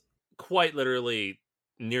was quite literally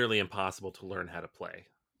nearly impossible to learn how to play.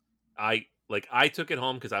 I took it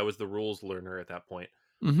home because I was the rules learner at that point,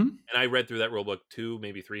 Mhm. and I read through that rule book 2,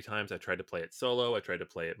 maybe 3 times. I tried to play it solo. I tried to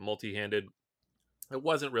play it multi-handed. It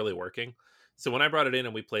wasn't really working. So when I brought it in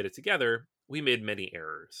and we played it together, we made many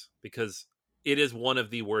errors because it is one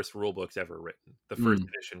of the worst rule books ever written. The first Mm.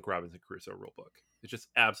 edition Robinson Crusoe rule book. It's just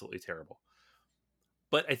absolutely terrible.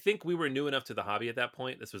 But I think we were new enough to the hobby at that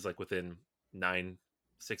point. This was like within 9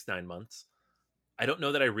 months. I don't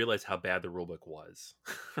know that I realized how bad the rulebook was.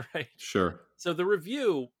 Right. Sure. So the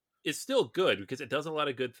review is still good because it does a lot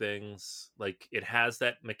of good things. Like it has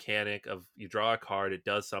that mechanic of you draw a card, it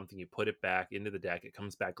does something, you put it back into the deck, it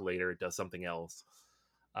comes back later, it does something else.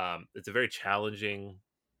 It's a very challenging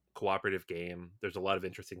cooperative game. There's a lot of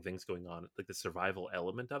interesting things going on, like the survival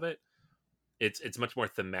element of it. It's much more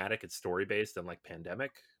thematic and story based than like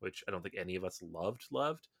Pandemic, which I don't think any of us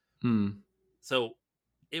loved. Hmm. So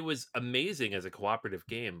it was amazing as a cooperative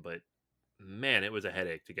game, but man, it was a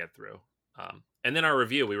headache to get through. And then our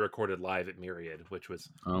review we recorded live at Myriad, which was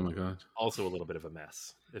Oh my God. also a little bit of a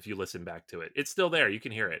mess. If you listen back to it, it's still there. You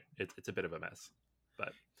can hear it. It's a bit of a mess,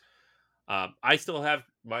 but I still have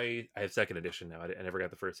I have second edition now. I never got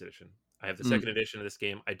the first edition. I have the Hmm. second edition of this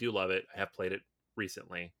game. I do love it. I have played it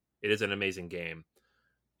recently. It is an amazing game.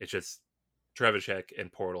 It's just Trevicek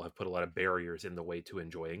and Portal have put a lot of barriers in the way to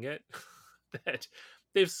enjoying it that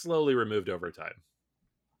they've slowly removed over time.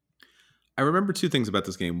 I remember two things about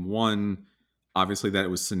this game. One, obviously that it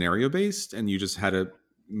was scenario based, and you just had to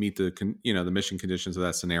meet the mission conditions of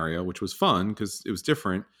that scenario, which was fun because it was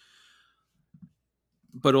different.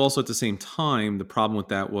 But also at the same time, the problem with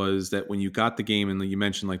that was that when you got the game, and you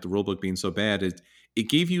mentioned like the rulebook being so bad, it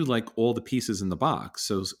gave you like all the pieces in the box.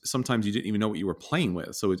 So sometimes you didn't even know what you were playing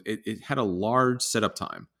with. So it had a large setup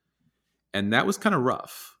time, and that was kind of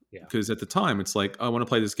rough Yeah. because at the time it's like, oh, I want to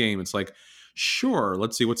play this game. It's like, sure,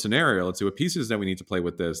 let's see what scenario, let's see what pieces that we need to play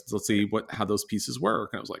with this. Let's see how those pieces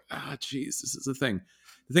work. And I was like, geez, this is the thing.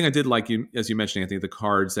 The thing I did like, you as you mentioned, Anthony, the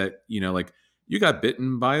cards that like you got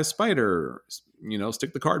bitten by a spider,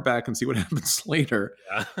 stick the card back and see what happens later.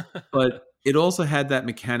 Yeah. But it also had that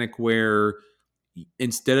mechanic where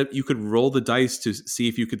instead of you could roll the dice to see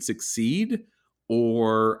if you could succeed,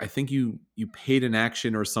 or I think you paid an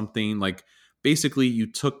action or something, like basically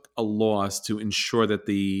you took a loss to ensure that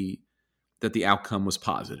the outcome was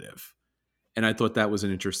positive. And I thought that was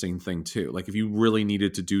an interesting thing too. Like if you really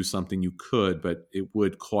needed to do something, you could, but it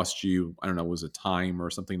would cost you, I don't know, was it time or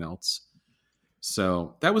something else?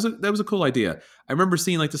 So that was a cool idea. I remember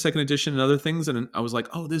seeing like the second edition and other things, and I was like,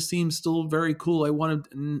 oh, this seems still very cool. I wanted,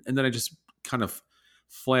 and then I just kind of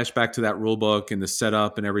flash back to that rule book and the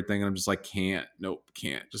setup and everything, and I'm just like, can't do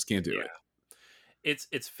Yeah. it.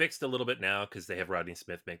 It's fixed a little bit now because they have Rodney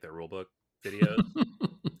Smith make their rulebook videos,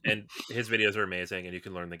 and his videos are amazing, and you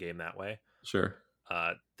can learn the game that way. Sure.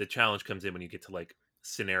 The challenge comes in when you get to like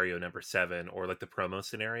scenario number 7 or like the promo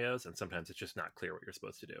scenarios, and sometimes it's just not clear what you're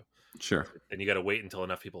supposed to do. Sure. And you got to wait until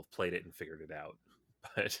enough people have played it and figured it out.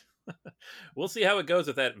 But we'll see how it goes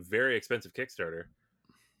with that very expensive Kickstarter.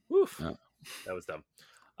 Woof. Yeah. That was dumb.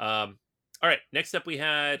 All right. Next up, we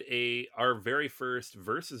had our very first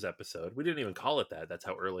Versus episode. We didn't even call it that. That's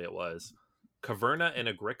how early it was. Caverna and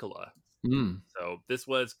Agricola. Mm. So this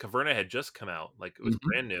was Caverna had just come out, like it was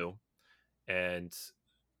brand new. And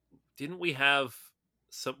didn't we have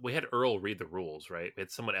we had Earl read the rules, right? We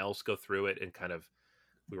had someone else go through it and kind of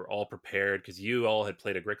we were all prepared because you all had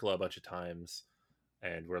played Agricola a bunch of times,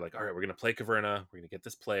 and we're like, all right, we're gonna play Caverna, we're gonna get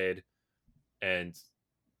this played. And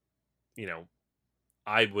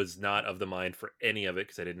I was not of the mind for any of it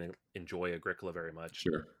because I didn't enjoy Agricola very much.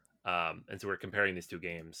 Sure. And so we're comparing these two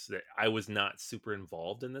games. That I was not super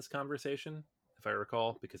involved in this conversation, if I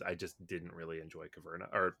recall, because I just didn't really enjoy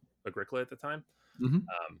Caverna or Agricola at the time. Mm-hmm.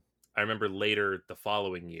 I remember later the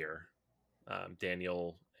following year,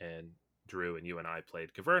 Daniel and Drew and you and I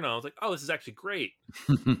played Caverna. I was like, oh, this is actually great.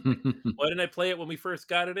 Why didn't I play it when we first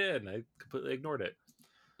got it in? I completely ignored it.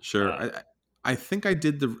 Sure. I think I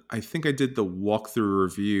did the walkthrough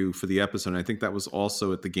review for the episode. And I think that was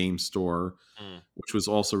also at the game store, which was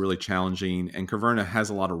also really challenging. And Caverna has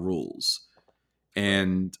a lot of rules.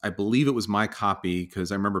 And I believe it was my copy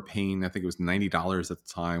because I remember paying, I think it was $90 at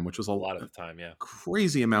the time, which was a lot at the time, yeah,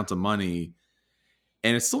 crazy amount of money.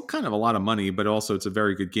 And it's still kind of a lot of money, but also it's a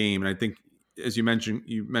very good game. And I think, as you mentioned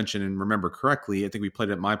and remember correctly, I think we played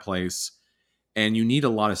it at my place. And you need a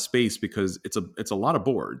lot of space because it's a lot of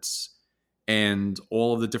boards, and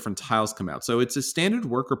all of the different tiles come out. So it's a standard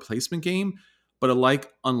worker placement game, but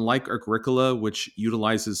unlike Agricola, which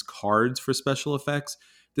utilizes cards for special effects,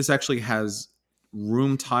 this actually has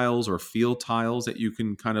room tiles or field tiles that you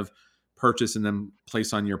can kind of purchase and then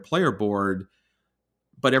place on your player board,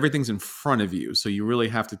 but everything's in front of you. So you really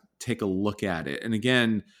have to take a look at it. And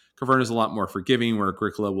again, Caverna is a lot more forgiving, where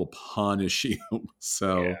Agricola will punish you.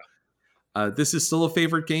 So this is still a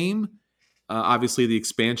favorite game. Obviously, the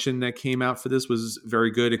expansion that came out for this was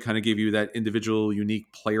very good. It kind of gave you that individual,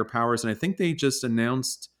 unique player powers. And I think they just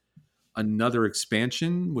announced another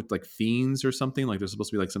expansion with like fiends or something. Like there's supposed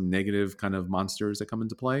to be like some negative kind of monsters that come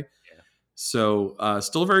into play. Yeah. So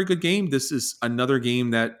still a very good game. This is another game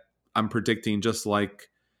that I'm predicting, just like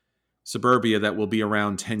Suburbia, that will be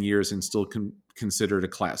around 10 years and still considered a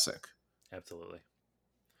classic. Absolutely.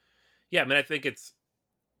 Yeah, I mean, I think it's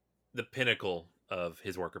the pinnacle of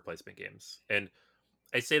his worker placement games. And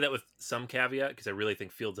I say that with some caveat because I really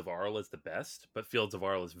think Fields of Arle is the best, but Fields of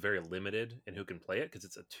Arle is very limited in who can play it because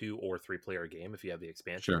it's a 2 or 3 player game if you have the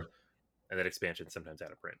expansion. Sure. And that expansion sometimes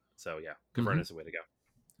out of print. So yeah, Mm-hmm. Caverna is the way to go.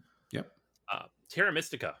 Yep. Terra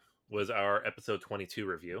Mystica was our episode 22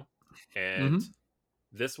 review, and Mm-hmm.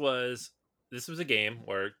 this was a game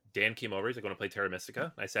where Dan came over. He's like, "I want to play Terra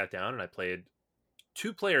Mystica." I sat down and I played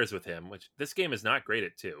 2 players with him, which this game is not great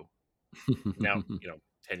at 2. Now,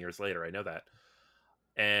 10 years later, I know that,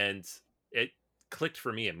 and it clicked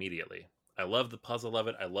for me immediately. I love the puzzle of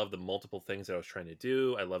it. I love the multiple things that I was trying to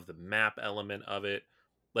do. I love the map element of it.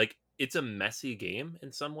 Like, it's a messy game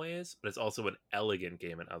in some ways, but it's also an elegant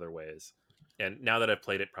game in other ways. And now that I've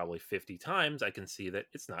played it probably 50 times, I can see that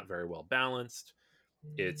it's not very well balanced.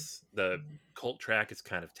 It's the cult track is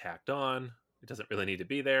kind of tacked on. It doesn't really need to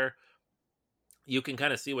be there. You can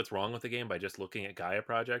kind of see what's wrong with the game by just looking at Gaia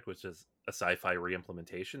Project, which is a sci-fi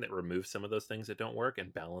re-implementation that removes some of those things that don't work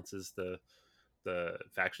and balances the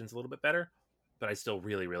factions a little bit better. But I still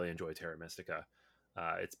really, really enjoy Terra Mystica.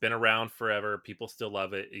 It's been around forever. People still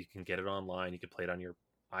love it. You can get it online. You can play it on your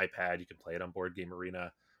iPad. You can play it on Board Game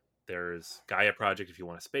Arena. There's Gaia Project if you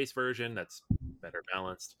want a space version that's better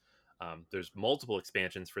balanced. There's multiple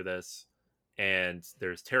expansions for this. And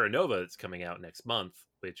there's Terra Nova that's coming out next month,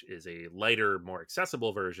 which is a lighter, more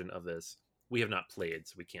accessible version of this. We have not played,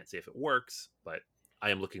 so we can't say if it works, but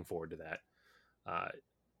I am looking forward to that.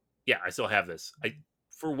 Yeah, I still have this.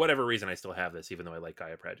 For whatever reason, I still have this, even though I like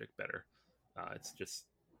Gaia Project better.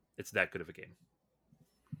 It's that good of a game.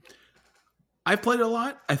 I've played it a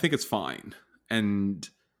lot. I think it's fine. And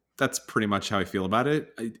that's pretty much how I feel about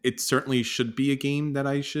it. It certainly should be a game that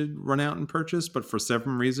I should run out and purchase, but for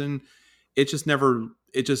some reason, it just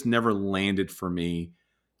never landed for me.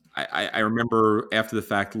 I remember after the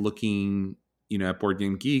fact looking, at Board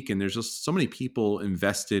Game Geek, and there's just so many people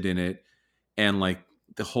invested in it, and like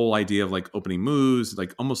the whole idea of like opening moves,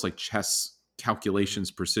 like almost like chess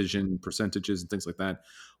calculations, precision, percentages, and things like that,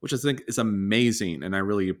 which I think is amazing, and I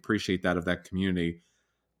really appreciate that of that community.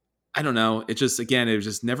 I don't know. It was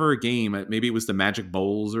just never a game. Maybe it was the Magic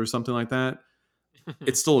Bowls or something like that.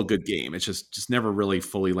 It's still a good game. It's just never really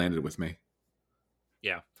fully landed with me.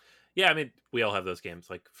 Yeah. I mean, we all have those games.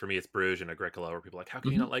 Like for me, it's Bruges and Agricola, where people are like, how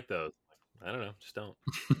can you Mhm. not like those? I don't know, just don't.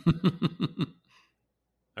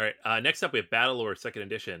 All right. Next up, we have Battlelore Second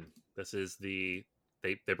Edition. This is they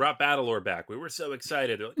brought Battlelore back. We were so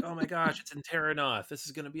excited. They're like, oh my gosh, it's in Terranoth. This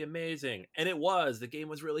is going to be amazing, and it was. The game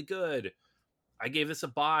was really good. I gave this a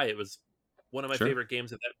buy. It was one of my Sure. favorite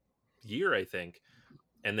games of that year, I think.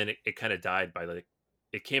 And then it kind of died by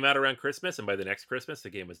it came out around Christmas, and by the next Christmas, the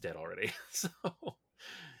game was dead already. So,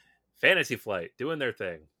 Fantasy Flight doing their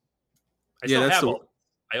thing. I Yeah, still that's have the all.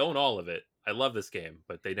 I own all of it. I love this game,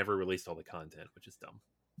 but they never released all the content, which is dumb.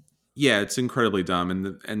 yeah, it's incredibly dumb,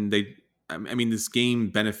 and they. I mean, this game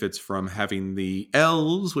benefits from having the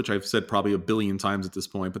elves, which I've said probably a billion times at this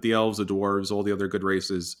point, but the elves, the dwarves, all the other good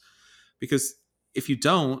races, because if you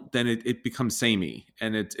don't, then it becomes samey,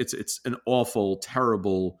 and it's an awful,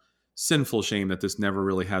 terrible, sinful shame that this never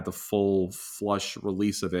really had the full flush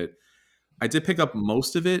release of it. I did pick up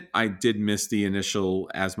most of it. I did miss the initial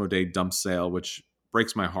Asmodee dump sale, which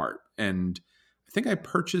breaks my heart. And I think I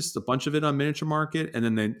purchased a bunch of it on Miniature Market,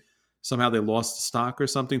 and then somehow they lost stock or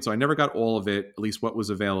something. So I never got all of it, at least what was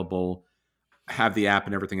available. I have the app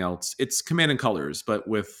and everything else. It's Command and Colors, but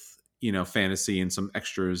with fantasy and some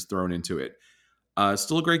extras thrown into it.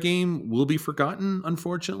 Still a great game. Will be forgotten,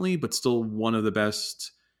 unfortunately, but still one of the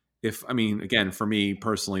best. Again, for me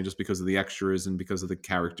personally, just because of the extras and because of the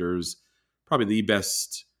characters, probably the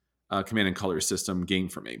best Command and Color system game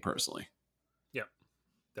for me personally. Yep,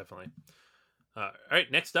 definitely. All right,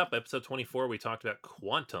 next up, episode 24, we talked about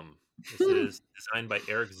Quantum. This is designed by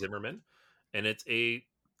Eric Zimmerman, and it's a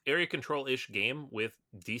area control-ish game with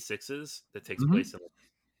D6s that takes Mm-hmm. place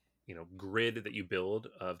in grid that you build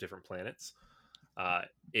of different planets.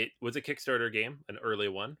 It was a Kickstarter game, an early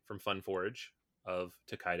one from FunForge of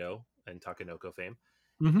Tokaido and Takanoko fame,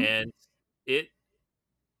 Mm-hmm. and it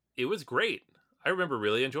was great. I remember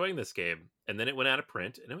really enjoying this game, and then it went out of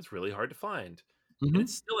print, and it was really hard to find, and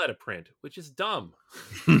it's still out of print, which is dumb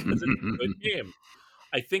because it's a good game.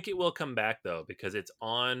 I think it will come back though because it's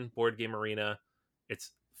on Board Game Arena.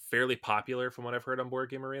 It's fairly popular from what I've heard on Board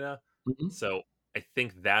Game Arena, Mm-hmm. so I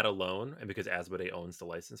think that alone, and because Asmodee owns the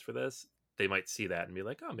license for this, they might see that and be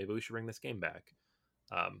like, "Oh, maybe we should bring this game back."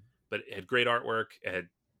 but it had great artwork. It had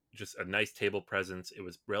just a nice table presence. It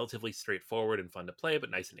was relatively straightforward and fun to play, but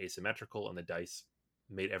nice and asymmetrical, and the dice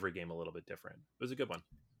made every game a little bit different. It was a good one.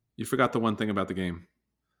 You forgot the one thing about the game.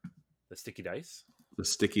 The sticky dice? The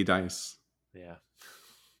sticky dice. Yeah.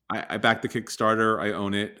 I backed the Kickstarter. I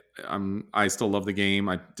own it. I still love the game.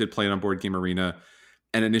 I did play it on Board Game Arena.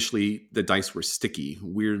 And initially, the dice were sticky,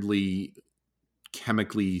 weirdly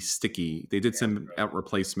chemically sticky. They did send out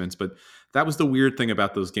replacements, but that was the weird thing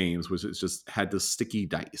about those games was it just had the sticky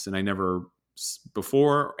dice. And I never,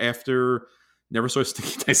 before, after, never saw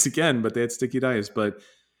sticky dice again, but they had sticky dice. But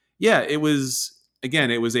yeah, it was,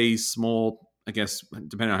 again, it was a small, I guess,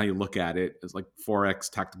 depending on how you look at it, it's like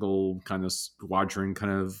 4X tactical kind of squadron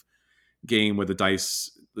kind of game where the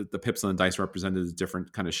dice, the pips on the dice represented the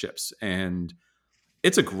different kind of ships. And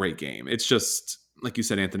it's a great game. It's just, like you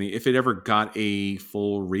said, Anthony, if it ever got a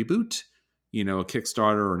full reboot, a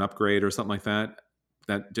Kickstarter or an upgrade or something like that,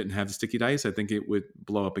 that didn't have the sticky dice, I think it would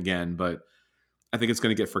blow up again. But I think it's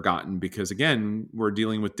going to get forgotten because, again, we're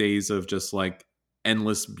dealing with days of just like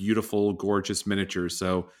endless, beautiful, gorgeous miniatures.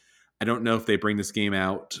 So I don't know if they bring this game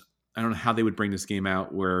out. I don't know how they would bring this game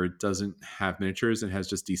out where it doesn't have miniatures and has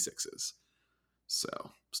just D6s. So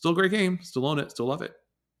still a great game. Still own it. Still love it.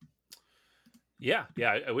 Yeah.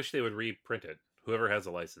 I wish they would reprint it. Whoever has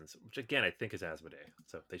a license, which again I think is Asmodee,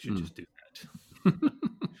 so they should just do that.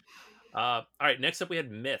 All right, next up we had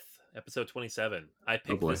Myth, episode 27. I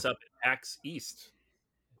picked this up at PAX East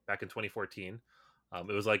back in 2014. It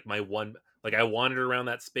was like my one, like I wandered around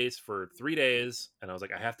that space for 3 days, and I was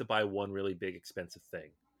like, I have to buy one really big expensive thing,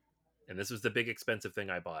 and this was the big expensive thing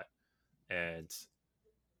I bought, and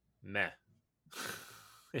meh,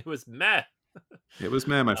 it was meh. It was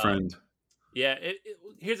meh, my friend. Yeah,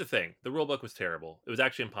 here's the thing. The rulebook was terrible. It was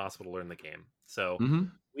actually impossible to learn the game. So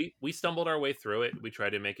we stumbled our way through it. We tried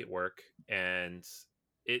to make it work. And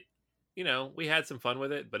it, we had some fun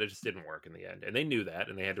with it, but it just didn't work in the end. And they knew that,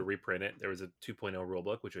 and they had to reprint it. There was a 2.0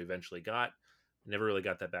 rulebook, which we eventually got. Never really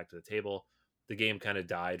got that back to the table. The game kind of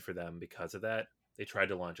died for them because of that. They tried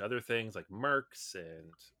to launch other things like Mercs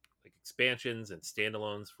and like expansions and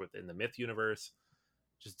standalones within the Myth universe.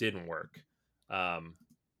 Just didn't work.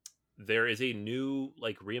 There is a new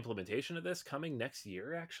re-implementation of this coming next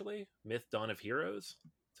year, actually. Myth Dawn of Heroes.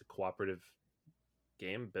 It's a cooperative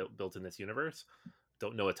game built in this universe.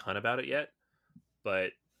 Don't know a ton about it yet,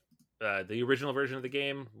 but the original version of the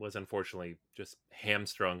game was unfortunately just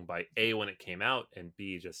hamstrung by A, when it came out, and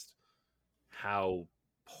B, just how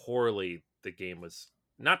poorly the game was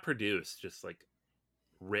not produced, just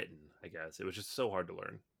written, I guess. It was just so hard to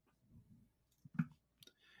learn.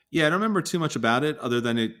 Yeah, I don't remember too much about it other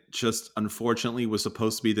than it just unfortunately was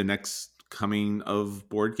supposed to be the next coming of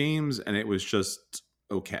board games, and it was just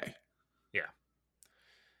okay. Yeah.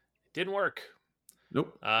 It didn't work.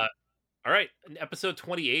 Nope. All right. In episode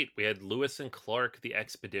 28, we had Lewis and Clark, The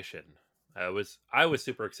Expedition. I was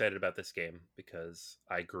super excited about this game because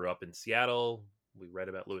I grew up in Seattle. We read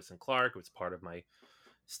about Lewis and Clark. It was part of my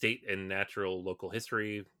state and natural local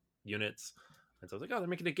history units. And so I was like, oh, they're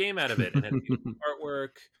making a game out of it. And it had beautiful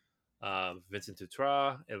artwork. Vincent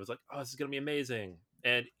Dutra. It was like, oh, this is going to be amazing.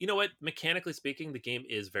 And you know what? Mechanically speaking, the game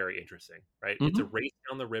is very interesting, right? Mm-hmm. It's a race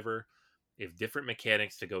down the river. You have different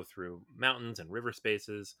mechanics to go through mountains and river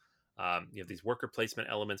spaces. You have these worker placement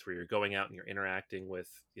elements where you're going out and you're interacting with,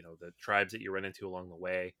 the tribes that you run into along the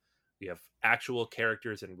way. You have actual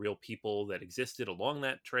characters and real people that existed along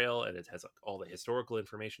that trail, and it has all the historical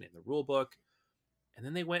information in the rule book. And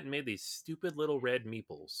then they went and made these stupid little red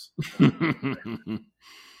meeples.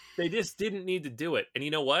 They just didn't need to do it. And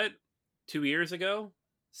you know what? 2 years ago,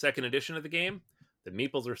 second edition of the game, the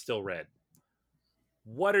meeples are still red.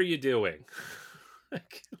 What are you doing?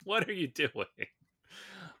 What are you doing?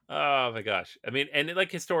 Oh my gosh. I mean, and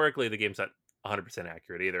historically, the game's not 100%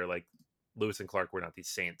 accurate either. Lewis and Clark were not these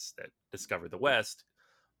saints that discovered the West,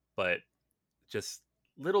 but just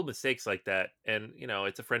little mistakes like that. And,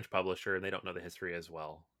 it's a French publisher and they don't know the history as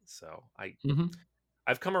well. So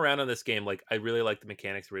I've come around on this game. I really liked the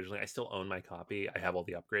mechanics originally. I still own my copy. I have all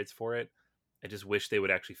the upgrades for it. I just wish they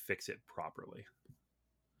would actually fix it properly.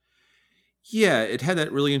 Yeah, it had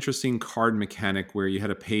that really interesting card mechanic where you had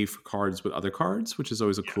to pay for cards with other cards, which is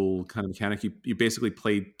always a cool kind of mechanic. You basically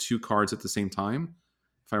played 2 cards at the same time,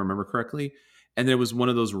 if I remember correctly. And there was one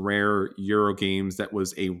of those rare Euro games that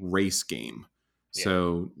was a race game. Yeah.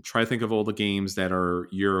 So try to think of all the games that are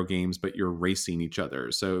Euro games, but you're racing each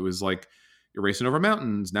other. So it was like you're racing over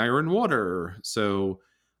mountains. Now you're in water. So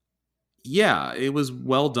yeah, it was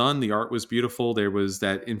well done. The art was beautiful. There was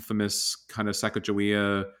that infamous kind of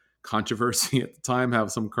Sacagawea controversy at the time, how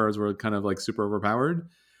some cards were kind of super overpowered.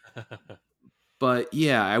 But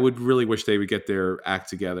yeah, I would really wish they would get their act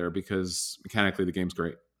together because mechanically the game's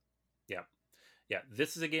great. Yeah. Yeah.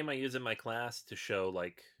 This is a game I use in my class to show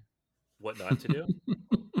like what not to do.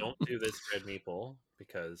 Don't do this red meeple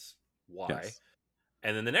because why? Yes,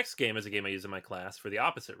 And then the next game is a game I use in my class for the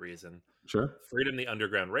opposite reason. sure. Freedom the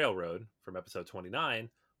Underground Railroad from episode 29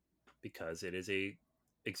 because it is a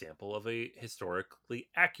example of a historically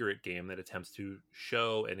accurate game that attempts to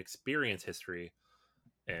show and experience history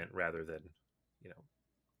and rather than, you know,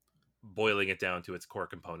 boiling it down to its core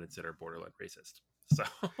components that are borderline racist. So,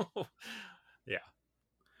 yeah.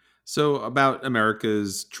 So about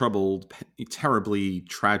America's troubled, terribly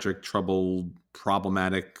tragic, troubled,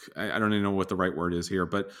 problematic. I don't even know what the right word is here,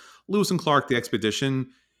 but Lewis and Clark, the expedition,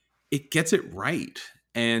 it gets it right.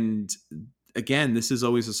 And again, this is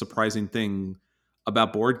always a surprising thing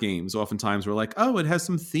about board games. Oftentimes we're like, oh, it has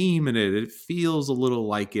some theme in it. It feels a little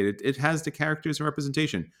like it. It has the characters and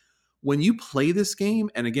representation. When you play this game,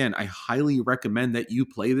 and again, I highly recommend that you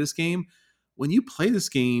play this game. When you play this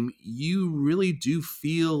game, you really do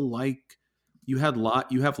feel like you have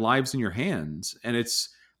lives in your hands. And it's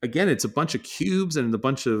again, it's a bunch of cubes and a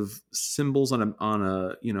bunch of symbols on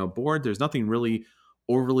a board. There's nothing really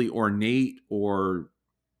overly ornate or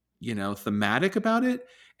thematic about it,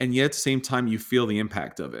 and yet at the same time you feel the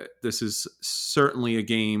impact of it. This is certainly a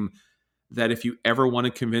game that if you ever want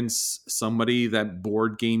to convince somebody that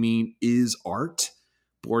board gaming is art,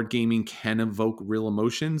 board gaming can evoke real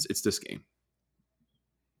emotions, it's this game.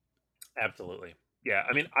 Absolutely. Yeah,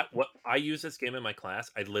 I mean, I use this game in my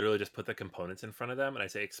class. I literally just put the components in front of them and I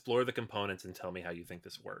say, explore the components and tell me how you think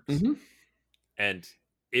this works. Mm-hmm. And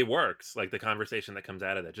it works. Like the conversation that comes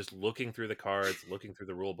out of that, just looking through the cards, looking through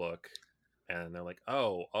the rule book, and they're like,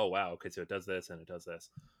 oh, wow, okay, so it does this and it does this.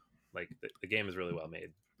 Like the game is really well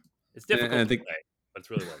made. It's And difficult I to think, play, but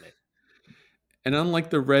it's really well made. and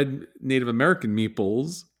unlike the red Native American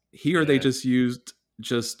meeples, here they Yeah. just used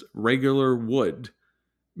just regular wood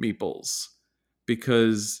meeples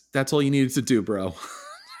because that's all you needed to do, bro.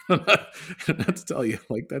 Not to tell you,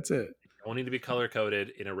 like that's it. Don't need to be color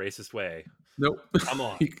coded in a racist way. Nope. Come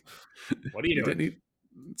on. you, What are you doing?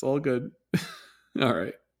 It's all good. All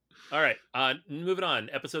right. All right. Moving on.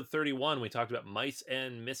 Episode 31, we talked about Mice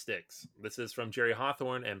and Mystics. This is from Jerry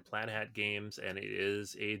Hawthorne and Plaid Hat Games, and it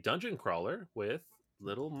is a dungeon crawler with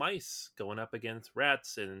little mice going up against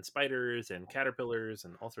rats and spiders and caterpillars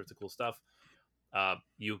and all sorts of cool stuff.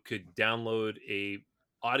 You could download a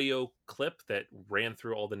audio clip that ran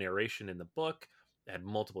through all the narration in the book. It had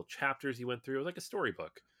multiple chapters you went through. It was like a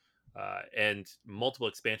storybook. And multiple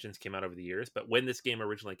expansions came out over the years. But when this game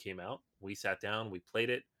originally came out, we sat down, we played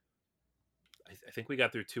it. I think we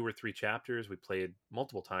got through 2 or 3 chapters. We played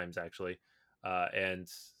multiple times actually, and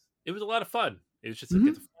it was a lot of fun. It was just like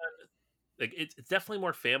it's fun. Like it's definitely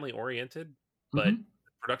more family oriented, but Mm-hmm. the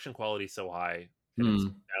production quality is so high and it's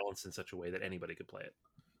balanced in such a way that anybody could play it.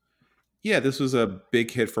 Yeah, this was a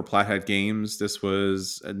big hit for Plaid Hat Games. This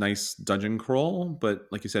was a nice dungeon crawl, but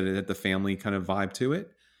like you said, it had the family kind of vibe to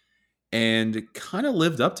it, and it kind of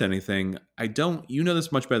lived up to anything. You know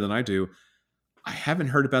this much better than I do. I haven't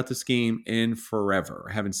heard about this game in forever.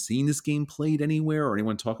 I haven't seen this game played anywhere or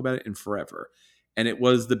anyone talk about it in forever. And it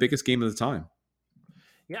was the biggest game of the time.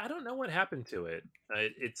 Yeah, I don't know what happened to it. I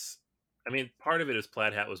mean, part of it is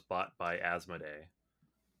Plaid Hat was bought by Asmodee,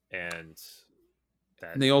 and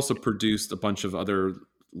that And they also produced a bunch of other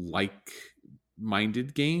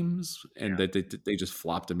like-minded games, and yeah, that they just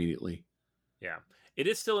flopped immediately. yeah. It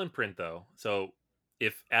is still in print though. So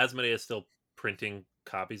if Asmodee is still printing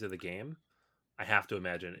copies of the game, I have to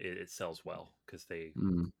imagine it sells well because they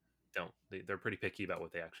Mm. they're pretty picky about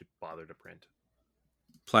what they actually bother to print.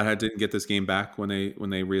 Plaid Hat didn't get this game back when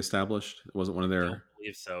they reestablished. It wasn't one of I don't their.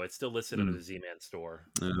 believe so. It's still listed under the Z-Man store.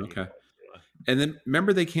 When you Okay. go to, And then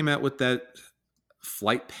remember they came out with that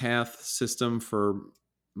flight path system for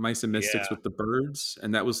Mice and Mystics yeah, with the birds,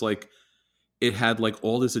 and that was like it had like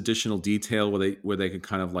all this additional detail where they could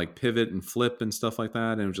kind of like pivot and flip and stuff like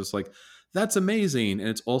that, and it was just like that's amazing. And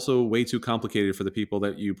it's also way too complicated for the people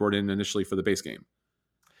that you brought in initially for the base game.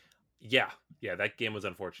 yeah, yeah. That game was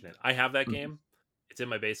unfortunate. I have that Mhm. game. It's in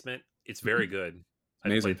my basement. It's very good. I've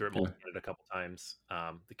played Amazing. through it Yeah. a couple times.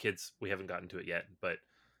 The kids, we haven't gotten to it yet, but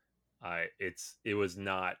it was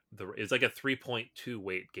not it was like a 3.2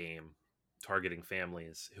 weight game targeting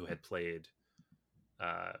families who had played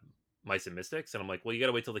uh Mice and Mystics, and I'm like, well, you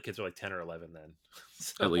gotta wait till the kids are like 10 or 11 then.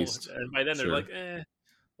 So At least. and by then they're Sure. like,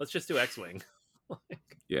 let's just do X-Wing.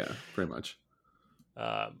 Yeah, pretty much.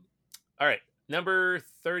 All right, number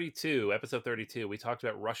 32, episode 32, we talked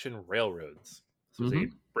about Russian railroads. This was a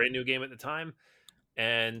Mm-hmm. brand new game at the time,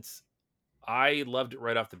 and I loved it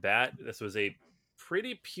right off the bat. This was a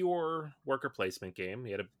pretty pure worker placement game.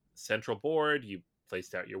 You had a central board, you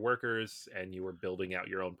placed out your workers, and you were building out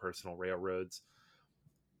your own personal railroads.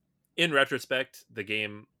 In retrospect, the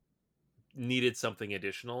game needed something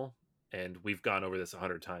additional, and we've gone over this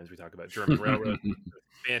 100 times. We talk about German Railroad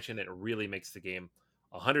expansion, and it really makes the game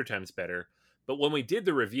 100 times better. But when we did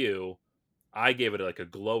the review, I gave it like a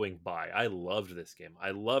glowing buy. I loved this game.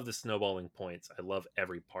 I love the snowballing points. I love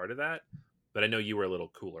every part of that. But I know you were a little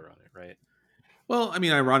cooler on it, right? Well, I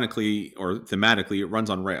mean, ironically or thematically, it runs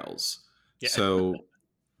on rails. Yeah. So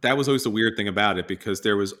that was always the weird thing about it, because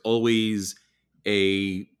there was always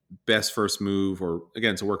a best first move, or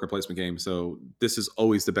again, it's a worker placement game. So this is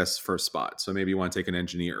always the best first spot. So maybe you want to take an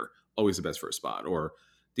engineer, always the best first spot, or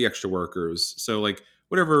the extra workers. So like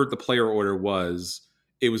whatever the player order was,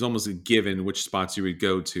 it was almost a given which spots you would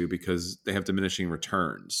go to, because they have diminishing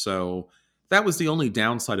returns. So that was the only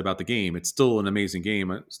downside about the game. It's still an amazing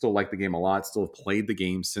game. I still like the game a lot. Still have played the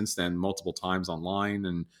game since then multiple times online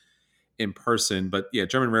and in person. But yeah,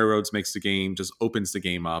 German Railroads makes the game, just opens the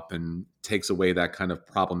game up and takes away that kind of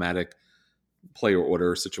problematic player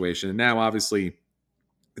order situation. And now obviously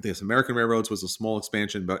this American Railroads was a small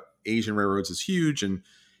expansion, but Asian Railroads is huge, and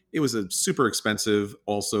it was a super expensive,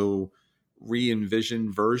 also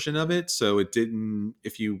re-envisioned version of it. So it didn't,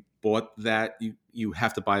 if you bought that, you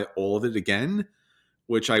have to buy all of it again,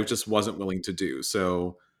 which I just wasn't willing to do.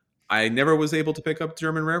 So I never was able to pick up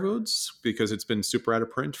German Railroads because it's been super out of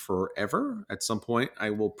print forever. At some point, I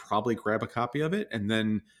will probably grab a copy of it and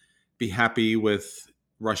then be happy with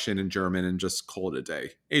Russian and German and just call it a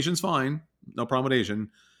day. Asian's fine. No problem with Asian.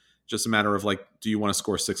 Just a matter of like, do you want to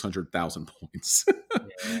score 600,000 points?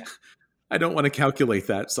 Yeah. I don't want to calculate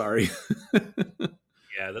that. Sorry.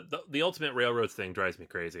 Yeah, the Ultimate Railroads thing drives me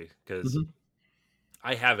crazy because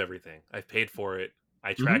I have everything. I've paid for it.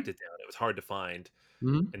 I tracked it down. It was hard to find.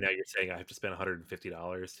 And now you're saying I have to spend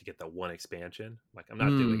 $150 to get the one expansion. Like, I'm not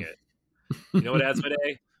doing it. You know what,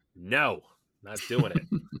 Asmodee? No, not doing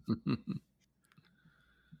it.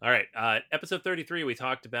 All right. Episode 33, we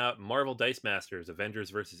talked about Marvel Dice Masters, Avengers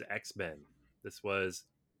versus X-Men. This was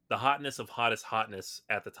the hotness of hottest hotness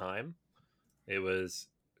at the time. It was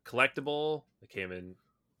collectible. It came in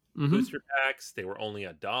booster packs. They were only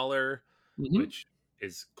 $1, which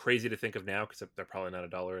is crazy to think of now because they're probably not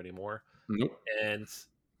 $1 anymore. Nope. And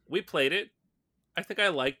we played it. I think I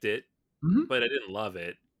liked it, but I didn't love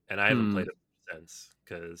it. And I haven't played it since,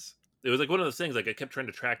 because it was like one of those things, like I kept trying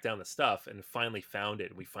to track down the stuff and finally found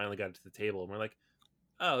it. And we finally got it to the table and we're like,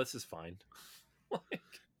 oh, this is fine.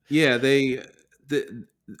 Yeah,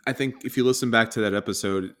 I think if you listen back to that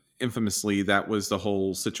episode, infamously, that was the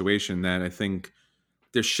whole situation, that I think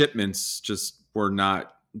their shipments just were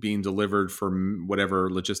not being delivered for whatever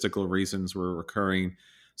logistical reasons were occurring.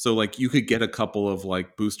 So like you could get a couple of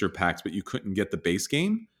like booster packs, but you couldn't get the base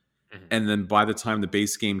game. And then by the time the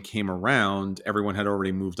base game came around, everyone had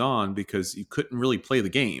already moved on because you couldn't really play the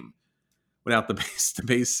game without the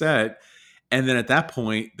base set. And then at that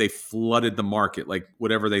point, they flooded the market, like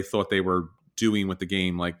whatever they thought they were doing with the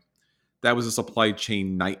game. Like that was a supply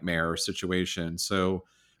chain nightmare situation. So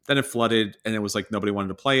then it flooded, and it was like nobody wanted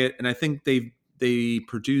to play it. And I think they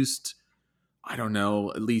produced, I don't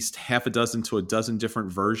know, at least half a dozen to a dozen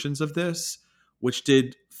different versions of this, which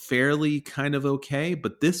did fairly kind of okay.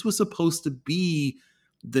 But this was supposed to be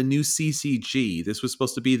the new CCG. This was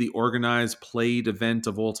supposed to be the organized played event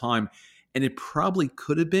of all time. And it probably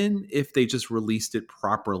could have been if they just released it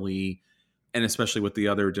properly, and especially with the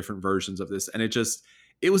other different versions of this. And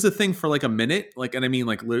it was a thing for like a minute, like, and I mean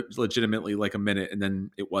like legitimately like a minute, and then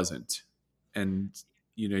it wasn't. And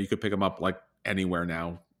you could pick them up like anywhere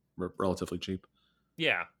now, relatively cheap.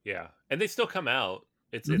 Yeah, and they still come out.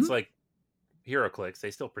 It's like HeroClix.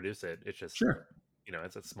 They still produce it. It's just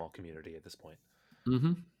it's a small community at this point.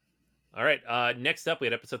 All right. Next up, we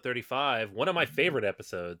had episode 35. One of my favorite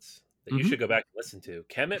episodes that you should go back and listen to.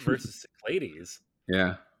 Kemet versus Cyclades.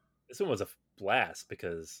 Yeah. This one was a blast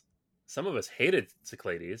because some of us hated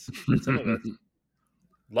Cyclades and some of us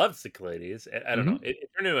loved Cyclades. I don't know. It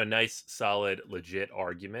turned into a nice, solid, legit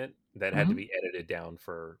argument that had to be edited down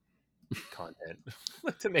for content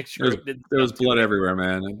to make sure there was blood everywhere,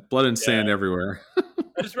 man. Blood and sand everywhere.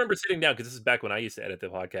 I just remember sitting down, because this is back when I used to edit the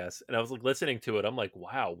podcast, and I was like listening to it. I'm like,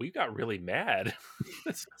 wow, we got really mad.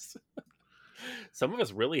 Some of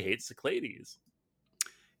us really hate Cyclades.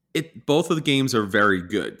 Both of the games are very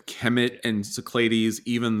good. Kemet and Cyclades,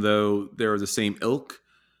 even though they're the same ilk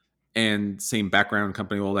and same background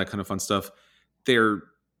company, all that kind of fun stuff, they're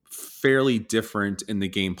fairly different in the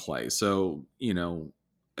gameplay. So,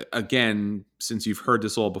 again, since you've heard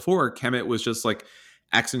this all before, Kemet was just like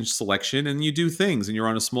action selection, and you do things, and you're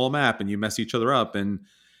on a small map, and you mess each other up, and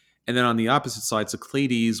then on the opposite side,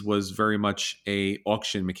 Cyclades was very much a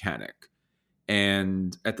auction mechanic.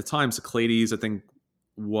 And at the time, Cyclades, I think,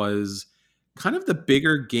 was kind of the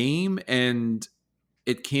bigger game, and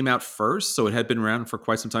it came out first, so it had been around for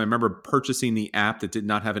quite some time. I remember purchasing the app that did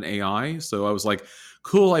not have an AI, so I was like,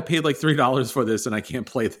 "Cool, I paid like $3 for this, and I can't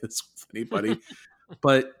play this with anybody."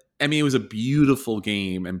 But I mean, it was a beautiful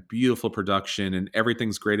game and beautiful production, and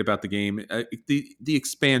everything's great about the game. The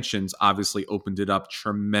expansions obviously opened it up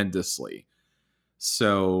tremendously.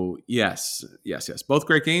 So yes, both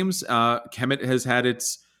great games. Kemet has had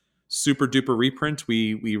its super duper reprint.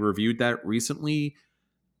 We reviewed that recently.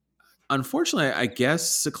 Unfortunately, I guess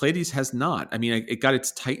Cyclades has not. I mean, it got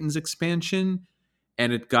its Titans expansion,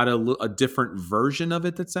 and it got a different version of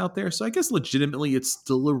it that's out there. So I guess legitimately it's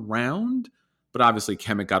still around, but obviously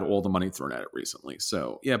Kemet got all the money thrown at it recently.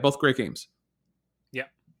 So yeah, both great games. Yeah.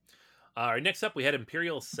 All right, next up, we had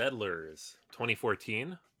Imperial Settlers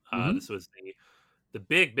 2014. Mm-hmm. This was the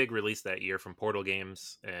big release that year from Portal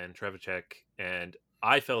Games and Trevicek, and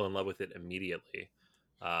I fell in love with it immediately.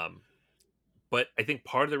 Um, but I think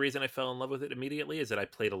part of the reason I fell in love with it immediately is that I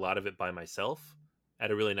played a lot of it by myself. Had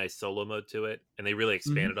a really nice solo mode to it, and they really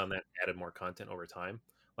Mm-hmm. expanded on that, added more content over time.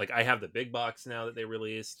 Like I have the big box now that they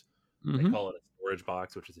released. They Mm-hmm. call it a storage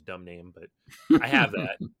box, which is a dumb name, but I have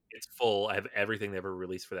that. It's full. I have everything they ever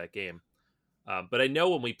released for that game. But I know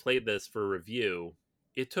when we played this for review,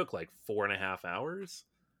 it took like 4.5 hours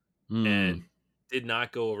and Mm. did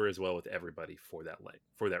not go over as well with everybody for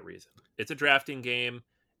that reason. It's a drafting game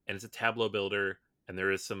and it's a tableau builder, and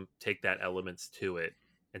there is some take that elements to it,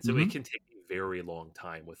 and so it Mm-hmm. can take a very long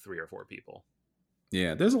time with 3 or 4 people.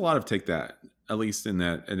 Yeah, there's a lot of take that, at least in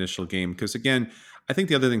that initial game. Because again, I think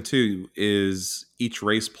the other thing too is each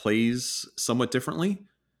race plays somewhat differently.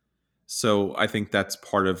 So I think that's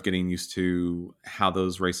part of getting used to how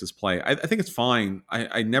those races play. I think it's fine.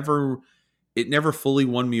 I never, it never fully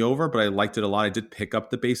won me over, but I liked it a lot. I did pick up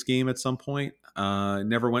the base game at some point.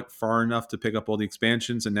 Never went far enough to pick up all the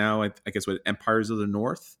expansions, and now I guess with Empires of the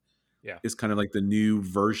North Yeah, is kind of like the new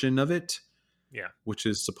version of it, yeah, which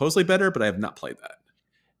is supposedly better, but I have not played that.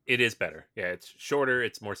 it is better. Yeah, it's shorter,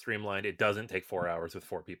 it's more streamlined. It doesn't take 4 hours with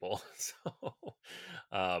 4 people. So,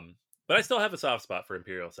 um, but I still have a soft spot for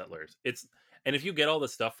Imperial Settlers. It's and if you get all the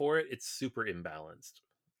stuff for it, it's super imbalanced.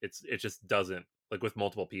 It just doesn't like with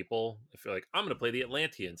multiple people. If you're like, I'm gonna play the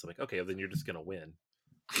Atlanteans, I'm like, okay, well, then you're just gonna win.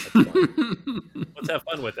 That's fun. Let's have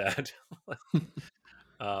fun with that.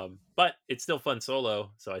 But it's still fun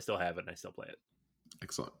solo, so I still have it and I still play it.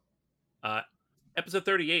 Excellent. Uh, Episode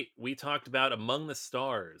 38, we talked about Among the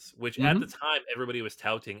Stars, which at the Mm-hmm. time everybody was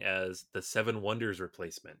touting as the Seven Wonders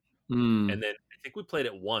replacement. And Mm. then I think we played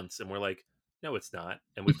it once and we're like, no, it's not.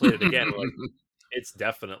 And we played it again. We're like, it's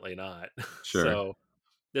definitely not. Sure. So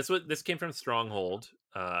this came from Stronghold,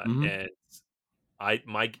 Mm-hmm. and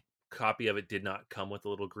my copy of it did not come with the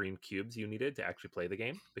little green cubes you needed to actually play the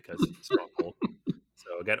game because Stronghold. So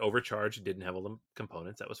I got overcharged, didn't have all the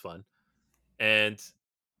components. That was fun. And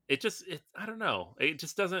I don't know. It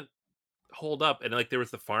just doesn't hold up. And like there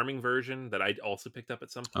was the farming version that I also picked up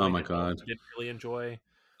at some Oh point my and also god. didn't really enjoy.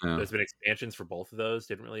 Yeah. There's been expansions for both of those,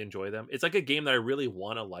 didn't really enjoy them. It's like a game that I really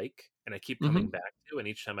want to like and I keep coming Mm-hmm. back to, and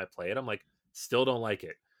each time I play it I'm like, still don't like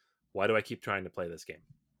it. Why do I keep trying to play this game?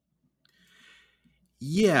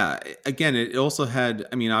 Yeah. Again, it also had.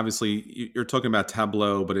 I mean, obviously, you're talking about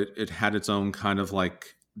Tableau, but it had its own kind of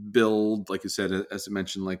like build, like you said, as I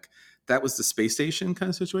mentioned, like that was the space station kind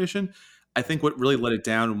of situation. I think what really let it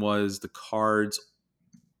down was the cards.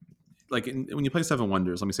 Like when you play Seven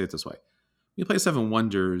Wonders, let me say it this way: you play Seven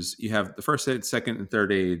Wonders, you have the first age, second, and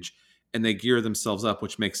third age, and they gear themselves up,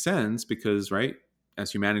 which makes sense because, right,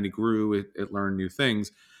 as humanity grew, it learned new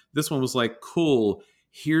things. This one was like, cool,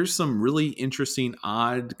 here's some really interesting,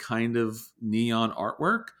 odd kind of neon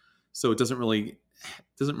artwork. So it doesn't really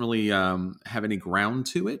have any ground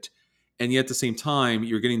to it. And yet at the same time,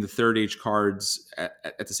 you're getting the third age cards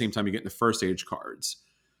at the same time you're getting the first age cards.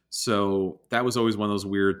 So that was always one of those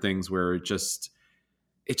weird things where it just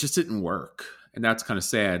didn't work, and that's kind of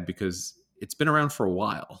sad because it's been around for a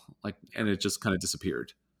while, like, Yeah. and it just kind of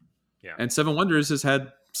disappeared. Yeah. And Seven Wonders has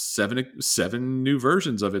had seven new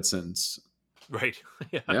versions of it since. Right.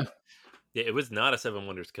 Yeah. Yeah, Yeah, it was not a Seven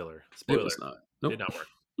Wonders killer. it Spoiler. was not. Did Nope. not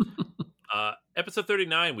work. Episode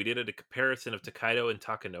 39, we did a comparison of Takedo and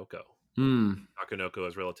Takanoko. Hmm. Takanoko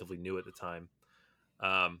was relatively new at the time.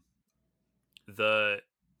 Um, the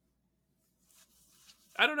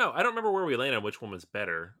I don't know. I don't remember where we landed on which one was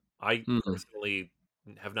better. I Hmm. personally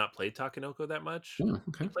have not played Takanoko that much. Yeah,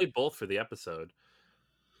 okay. We played both for the episode.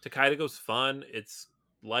 Takaido's fun. It's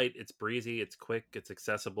light, it's breezy, it's quick, it's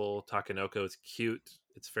accessible. Takenoko is cute,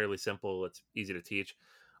 it's fairly simple, it's easy to teach.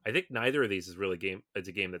 I think neither of these is really game. It's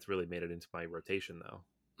a game that's really made it into my rotation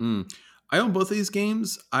though. I own both of these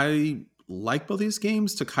games. I like both these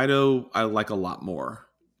games. Takedo, I like a lot more. Mm.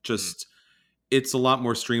 Just it's a lot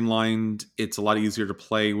more streamlined. It's a lot easier to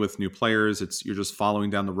play with new players. You're just following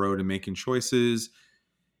down the road and making choices.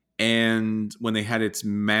 And when they had its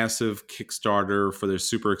massive Kickstarter for their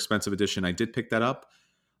super expensive edition, I did pick that up.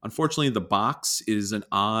 Unfortunately, the box is an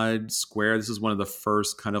odd square. This is one of the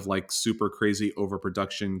first kind of like super crazy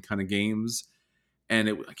overproduction kind of games. And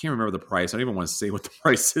I can't remember the price. I don't even want to say what the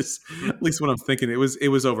price is. At least what I'm thinking, it was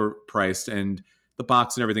overpriced. And the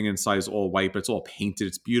box and everything inside is all white, but it's all painted.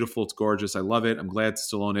 It's beautiful. It's gorgeous. I love it. I'm glad to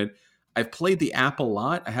still own it. I've played the app a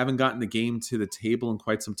lot. I haven't gotten the game to the table in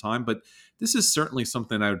quite some time, but this is certainly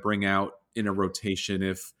something I would bring out in a rotation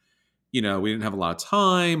if we didn't have a lot of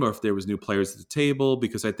time or if there was new players at the table,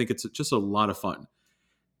 because I think it's just a lot of fun.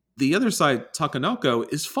 The other side,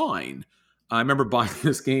 Takenoko, is fine. I remember buying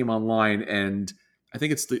this game online, and I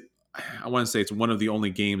think I want to say it's one of the only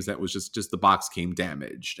games that was just the box came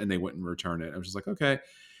damaged and they wouldn't return it. I was just like, okay.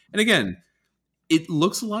 And again, it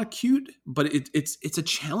looks a lot cute, but it's a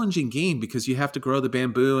challenging game because you have to grow the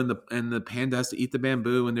bamboo and the panda has to eat the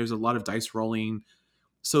bamboo, and there's a lot of dice rolling.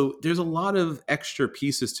 So there's a lot of extra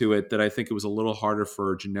pieces to it that I think it was a little harder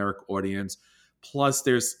for a generic audience. Plus,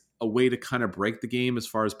 there's a way to kind of break the game as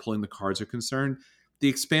far as pulling the cards are concerned. The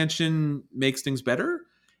expansion makes things better.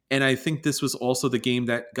 And I think this was also the game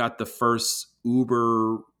that got the first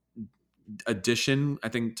Uber edition. I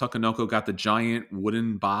think Takenoko got the giant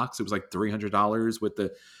wooden box. It was like $300 with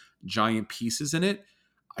the giant pieces in it.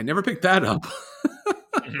 I never picked that up.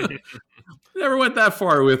 Never went that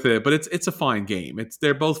far with it, but it's a fine game.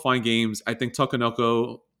 They're both fine games. I think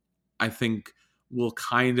Takenoko, will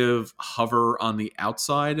kind of hover on the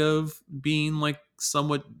outside of being like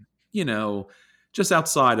somewhat, just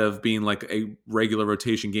outside of being like a regular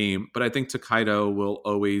rotation game. But I think Takedo will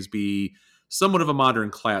always be somewhat of a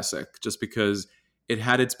modern classic just because it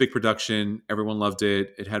had its big production. Everyone loved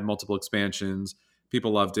it. It had multiple expansions.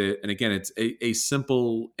 People loved it. And again, it's a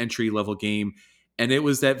simple entry level game. And it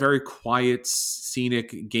was that very quiet,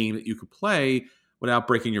 scenic game that you could play without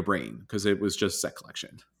breaking your brain because it was just set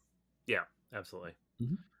collection. Yeah, absolutely.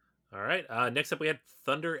 Mm-hmm. All right. Next up, we had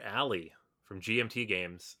Thunder Alley from GMT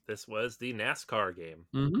Games. This was the NASCAR game.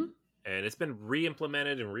 Mm-hmm. And it's been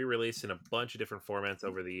re-implemented and re-released in a bunch of different formats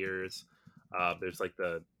over the years. There's like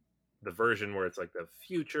the version where it's like the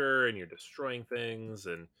future and you're destroying things,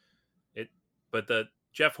 but the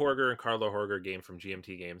Jeff Horger and Carlo Horger game from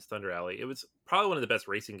GMT Games, Thunder Alley, it was probably one of the best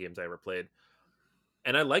racing games I ever played,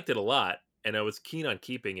 and I liked it a lot, and I was keen on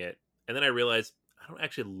keeping it. And then I realized I don't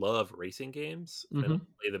actually love racing games. Mm-hmm. I don't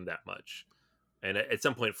play them that much. And at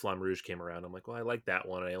some point, Flamme Rouge came around. I'm like, well, I like that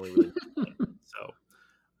one. I only really so.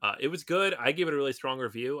 It was good. I gave it a really strong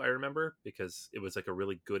review, I remember, because it was like a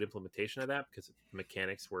really good implementation of that because the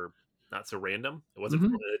mechanics were not so random. It wasn't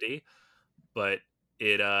Formula D, but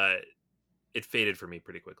it faded for me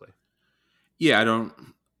pretty quickly. Yeah, I don't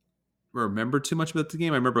remember too much about the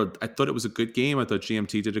game. I thought it was a good game. I thought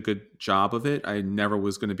GMT did a good job of it. I never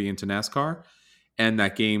was going to be into NASCAR. And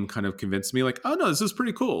that game kind of convinced me like, oh no, this is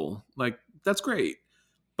pretty cool. Like, that's great.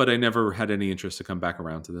 But I never had any interest to come back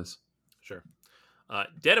around to this. Sure.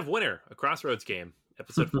 Dead of Winter, a Crossroads game,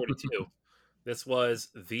 episode 42. This was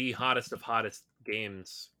the hottest of hottest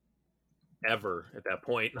games ever at that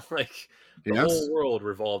point. Like the whole world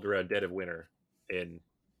revolved around Dead of Winter in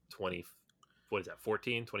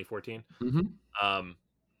 2014. Mm-hmm.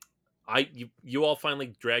 You all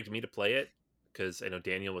finally dragged me to play it because I know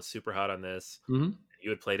Daniel was super hot on this. Mm-hmm.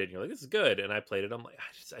 You had played it and you're like, this is good. And I played it. I'm like,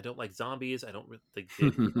 I don't like zombies. I don't really like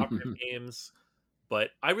cooperative games,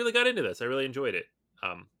 but I really got into this. I really enjoyed it.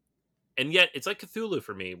 And yet it's like Cthulhu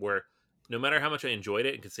for me, where no matter how much I enjoyed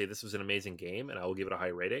it and could say this was an amazing game and I will give it a high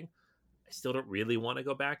rating, I still don't really want to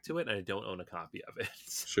go back to it, and I don't own a copy of it.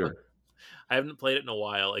 So sure. I haven't played it in a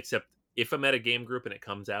while, except if I'm at a game group and it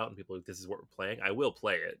comes out and people are like, this is what we're playing, I will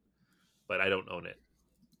play it, but I don't own it.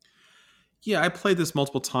 Yeah, I played this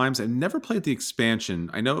multiple times. I never played the expansion.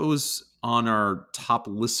 I know it was on our top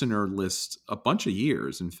listener list a bunch of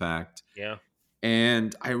years, in fact. Yeah.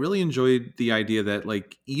 And I really enjoyed the idea that,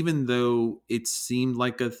 like, even though it seemed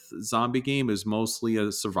like a zombie game, is mostly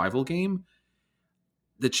a survival game,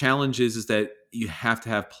 the challenge is that you have to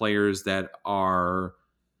have players that are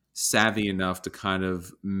savvy enough to kind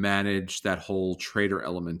of manage that whole trader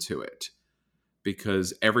element to it.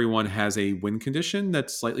 Because everyone has a win condition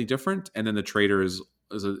that's slightly different, and then the trader is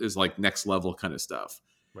like next level kind of stuff.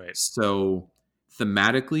 Right. So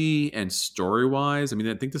thematically and story wise, I mean,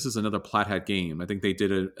 I think this is another Plathead game. I think they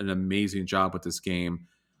did an amazing job with this game.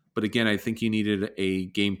 But again, I think you needed a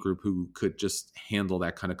game group who could just handle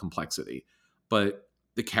that kind of complexity. But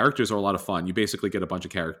the characters are a lot of fun. You basically get a bunch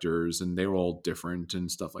of characters and they're all different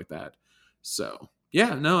and stuff like that. So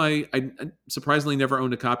yeah, no, I surprisingly never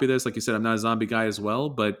owned a copy of this. Like you said, I'm not a zombie guy as well,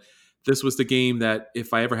 but this was the game that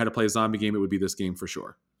if I ever had to play a zombie game, it would be this game for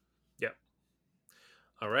sure. Yep.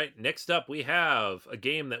 All right. Next up, we have a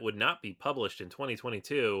game that would not be published in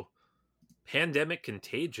 2022, Pandemic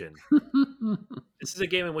Contagion. This is a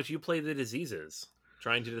game in which you play the diseases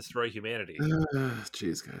trying to destroy humanity.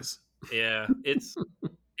 Jeez, guys. Yeah, it's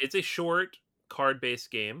a short card-based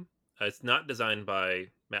game. It's not designed by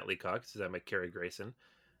Matt Leacock. It's designed by Kerry Grayson,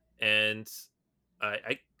 and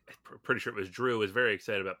I'm pretty sure it was Drew was very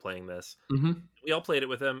excited about playing this. Mm-hmm. We all played it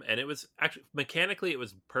with him, and it was actually mechanically it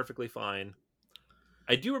was perfectly fine.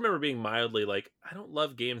 I do remember being mildly like, I don't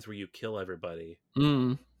love games where you kill everybody,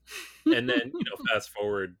 and then fast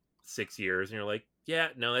forward 6 years, and you're like, yeah,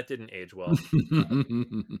 no, that didn't age well.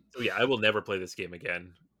 So yeah, I will never play this game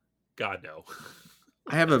again. God no.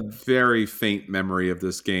 I have a very faint memory of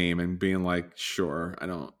this game and being like, sure, I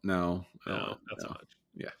don't know. No, not so much.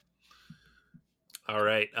 Yeah. All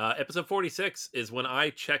right. Episode 46 is when I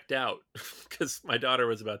checked out because my daughter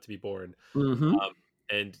was about to be born. Mm-hmm.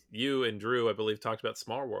 And you and Drew, I believe, talked about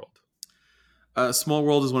Small World. Small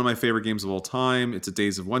World is one of my favorite games of all time. It's a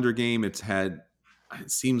Days of Wonder game. It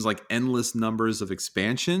seems like endless numbers of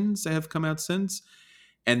expansions that have come out since.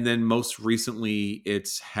 And then most recently,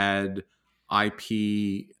 it's had IP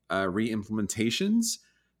re-implementations.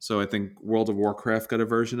 So I think World of Warcraft got a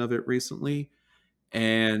version of it recently.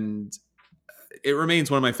 And it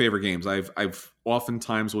remains one of my favorite games. I've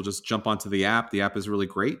oftentimes will just jump onto the app. The app is really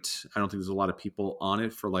great. I don't think there's a lot of people on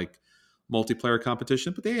it for like multiplayer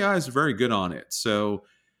competition, but the AI is very good on it. So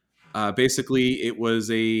basically it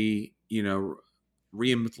was a,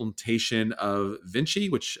 re-implementation of Vinci,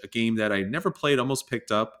 which a game that I never played, almost picked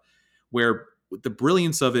up, where the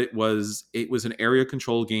brilliance of it was an area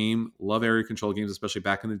control game. Love area control games, especially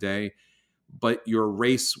back in the day. But your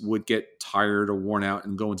race would get tired or worn out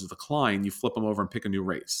and go into decline. You flip them over and pick a new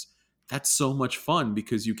race. That's so much fun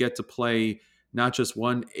because you get to play not just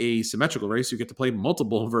one asymmetrical race, you get to play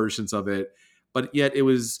multiple versions of it. But yet it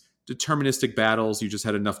was deterministic battles. You just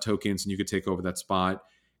had enough tokens and you could take over that spot.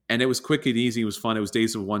 And it was quick and easy. It was fun. It was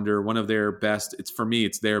Days of Wonder, one of their best.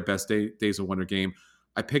 It's their best Days of Wonder game.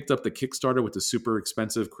 I picked up the Kickstarter with the super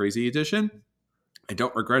expensive Crazy Edition. I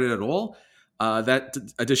don't regret it at all. That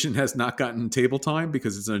edition has not gotten table time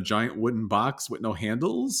because it's in a giant wooden box with no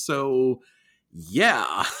handles. So,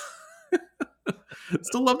 yeah.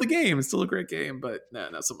 Still love the game. It's still a great game, but nah,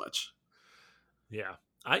 not so much. Yeah.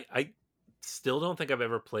 I still don't think I've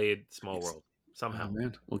ever played Small World somehow. Oh,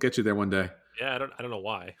 man. We'll get you there one day. Yeah, I don't know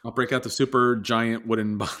why. I'll break out the super giant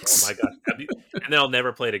wooden box. Oh my god! And then I'll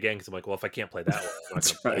never play it again because I'm like, well, if I can't play that one, I'm not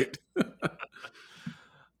That's gonna right. play it.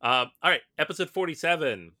 All right, episode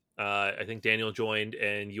 47. I think Daniel joined,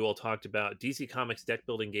 and you all talked about DC Comics deck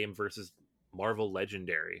building game versus Marvel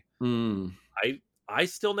Legendary. I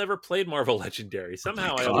still never played Marvel Legendary.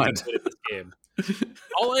 Somehow I always played this game.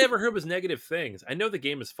 All I ever heard was negative things. I know the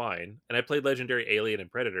game is fine, and I played Legendary, Alien,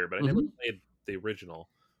 and Predator, but I never played the original.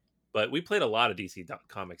 But we played a lot of DC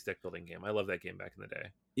Comics deck building game. I love that game back in the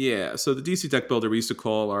day. Yeah, so the DC deck builder we used to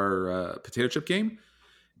call our potato chip game.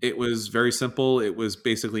 It was very simple. It was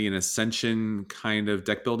basically an Ascension kind of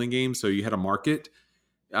deck building game. So you had a market,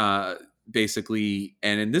 basically.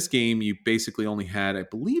 And in this game, you basically only had, I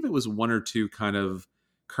believe it was one or two kind of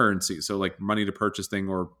currencies. So like money to purchase thing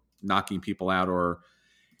or knocking people out.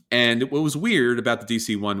 And what was weird about the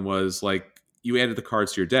DC one was like, you added the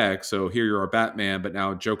cards to your deck. So here you're a Batman, but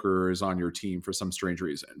now Joker is on your team for some strange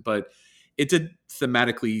reason. But it did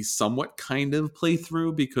thematically somewhat kind of play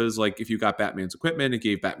through because like if you got Batman's equipment, it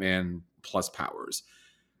gave Batman plus powers.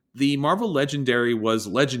 The Marvel Legendary was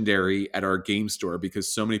legendary at our game store because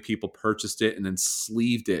so many people purchased it and then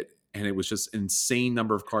sleeved it. And it was just an insane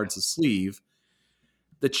number of cards to sleeve.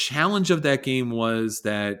 The challenge of that game was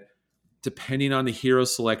that depending on the hero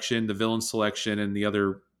selection, the villain selection, and the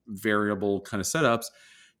other variable kind of setups,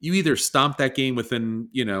 you either stomped that game within,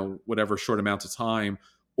 whatever short amount of time,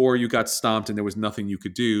 or you got stomped and there was nothing you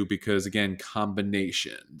could do because, again,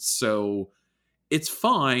 combinations. So it's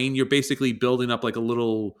fine. You're basically building up like a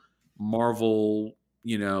little Marvel,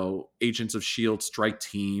 Agents of S.H.I.E.L.D. strike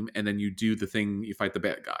team, and then you do the thing, you fight the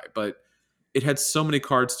bad guy. But it had so many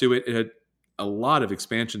cards to it. It had a lot of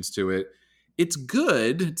expansions to it. It's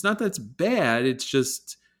good. It's not that it's bad. It's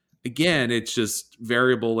just again, it's just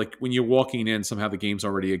variable. Like when you're walking in, somehow the game's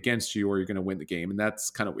already against you or you're going to win the game. And that's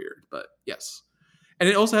kind of weird, but yes. And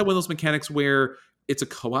it also had one of those mechanics where it's a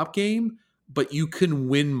co-op game, but you can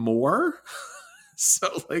win more. So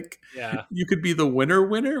like you could be the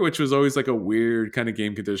winner, which was always like a weird kind of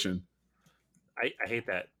game condition. I hate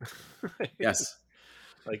that. Yes.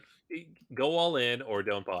 Like go all in or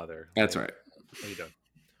don't bother. That's right. You don't.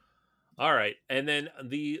 All right. And then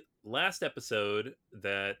the last episode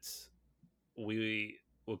that we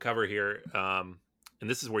will cover here, and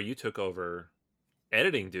this is where you took over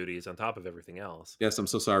editing duties on top of everything else. Yes, I'm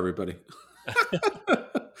so sorry, everybody.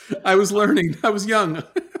 I was learning. I was young.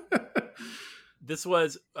 This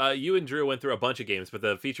was, you and Drew went through a bunch of games, but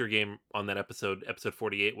the feature game on that episode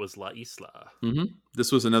 48, was La Isla. Mm-hmm.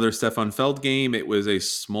 This was another Stefan Feld game. It was a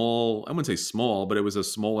small, I wouldn't say small, but it was a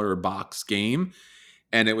smaller box game.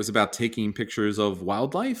 And it was about taking pictures of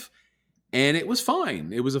wildlife. And it was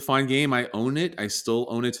fine. It was a fine game. I own it. I still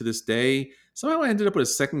own it to this day. Somehow I ended up with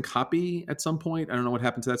a second copy at some point. I don't know what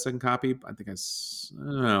happened to that second copy. I think I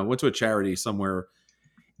don't know, went to a charity somewhere.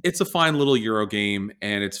 It's a fine little Euro game,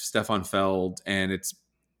 and it's Stefan Feld, and it's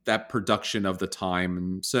that production of the time.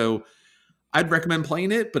 And so I'd recommend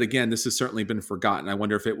playing it. But again, this has certainly been forgotten. I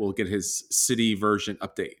wonder if it will get his city version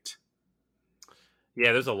update.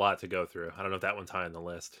 Yeah, there's a lot to go through. I don't know if that one's high on the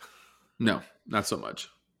list. No, not so much.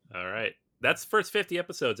 All right. That's the first 50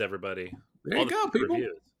 episodes, everybody. There you go, people.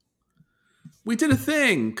 Reviews. We did a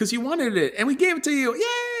thing because you wanted it, and we gave it to you.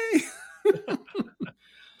 Yay!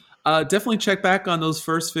 Definitely check back on those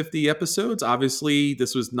first 50 episodes. Obviously,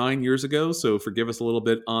 this was 9 years ago, so forgive us a little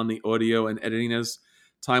bit on the audio and editing as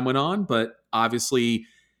time went on. But obviously,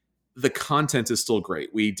 the content is still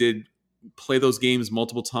great. We did play those games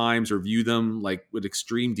multiple times, review them like with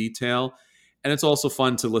extreme detail, and it's also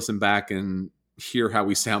fun to listen back and hear how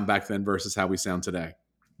we sound back then versus how we sound today.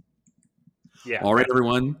 Yeah. All right,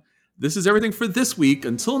 everyone. This is everything for this week.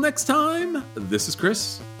 Until next time, this is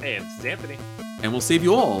Chris. And this is Anthony. And we'll save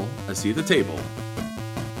you all a seat at the table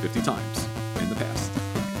 50 times in the past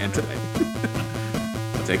and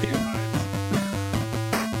today. Take care.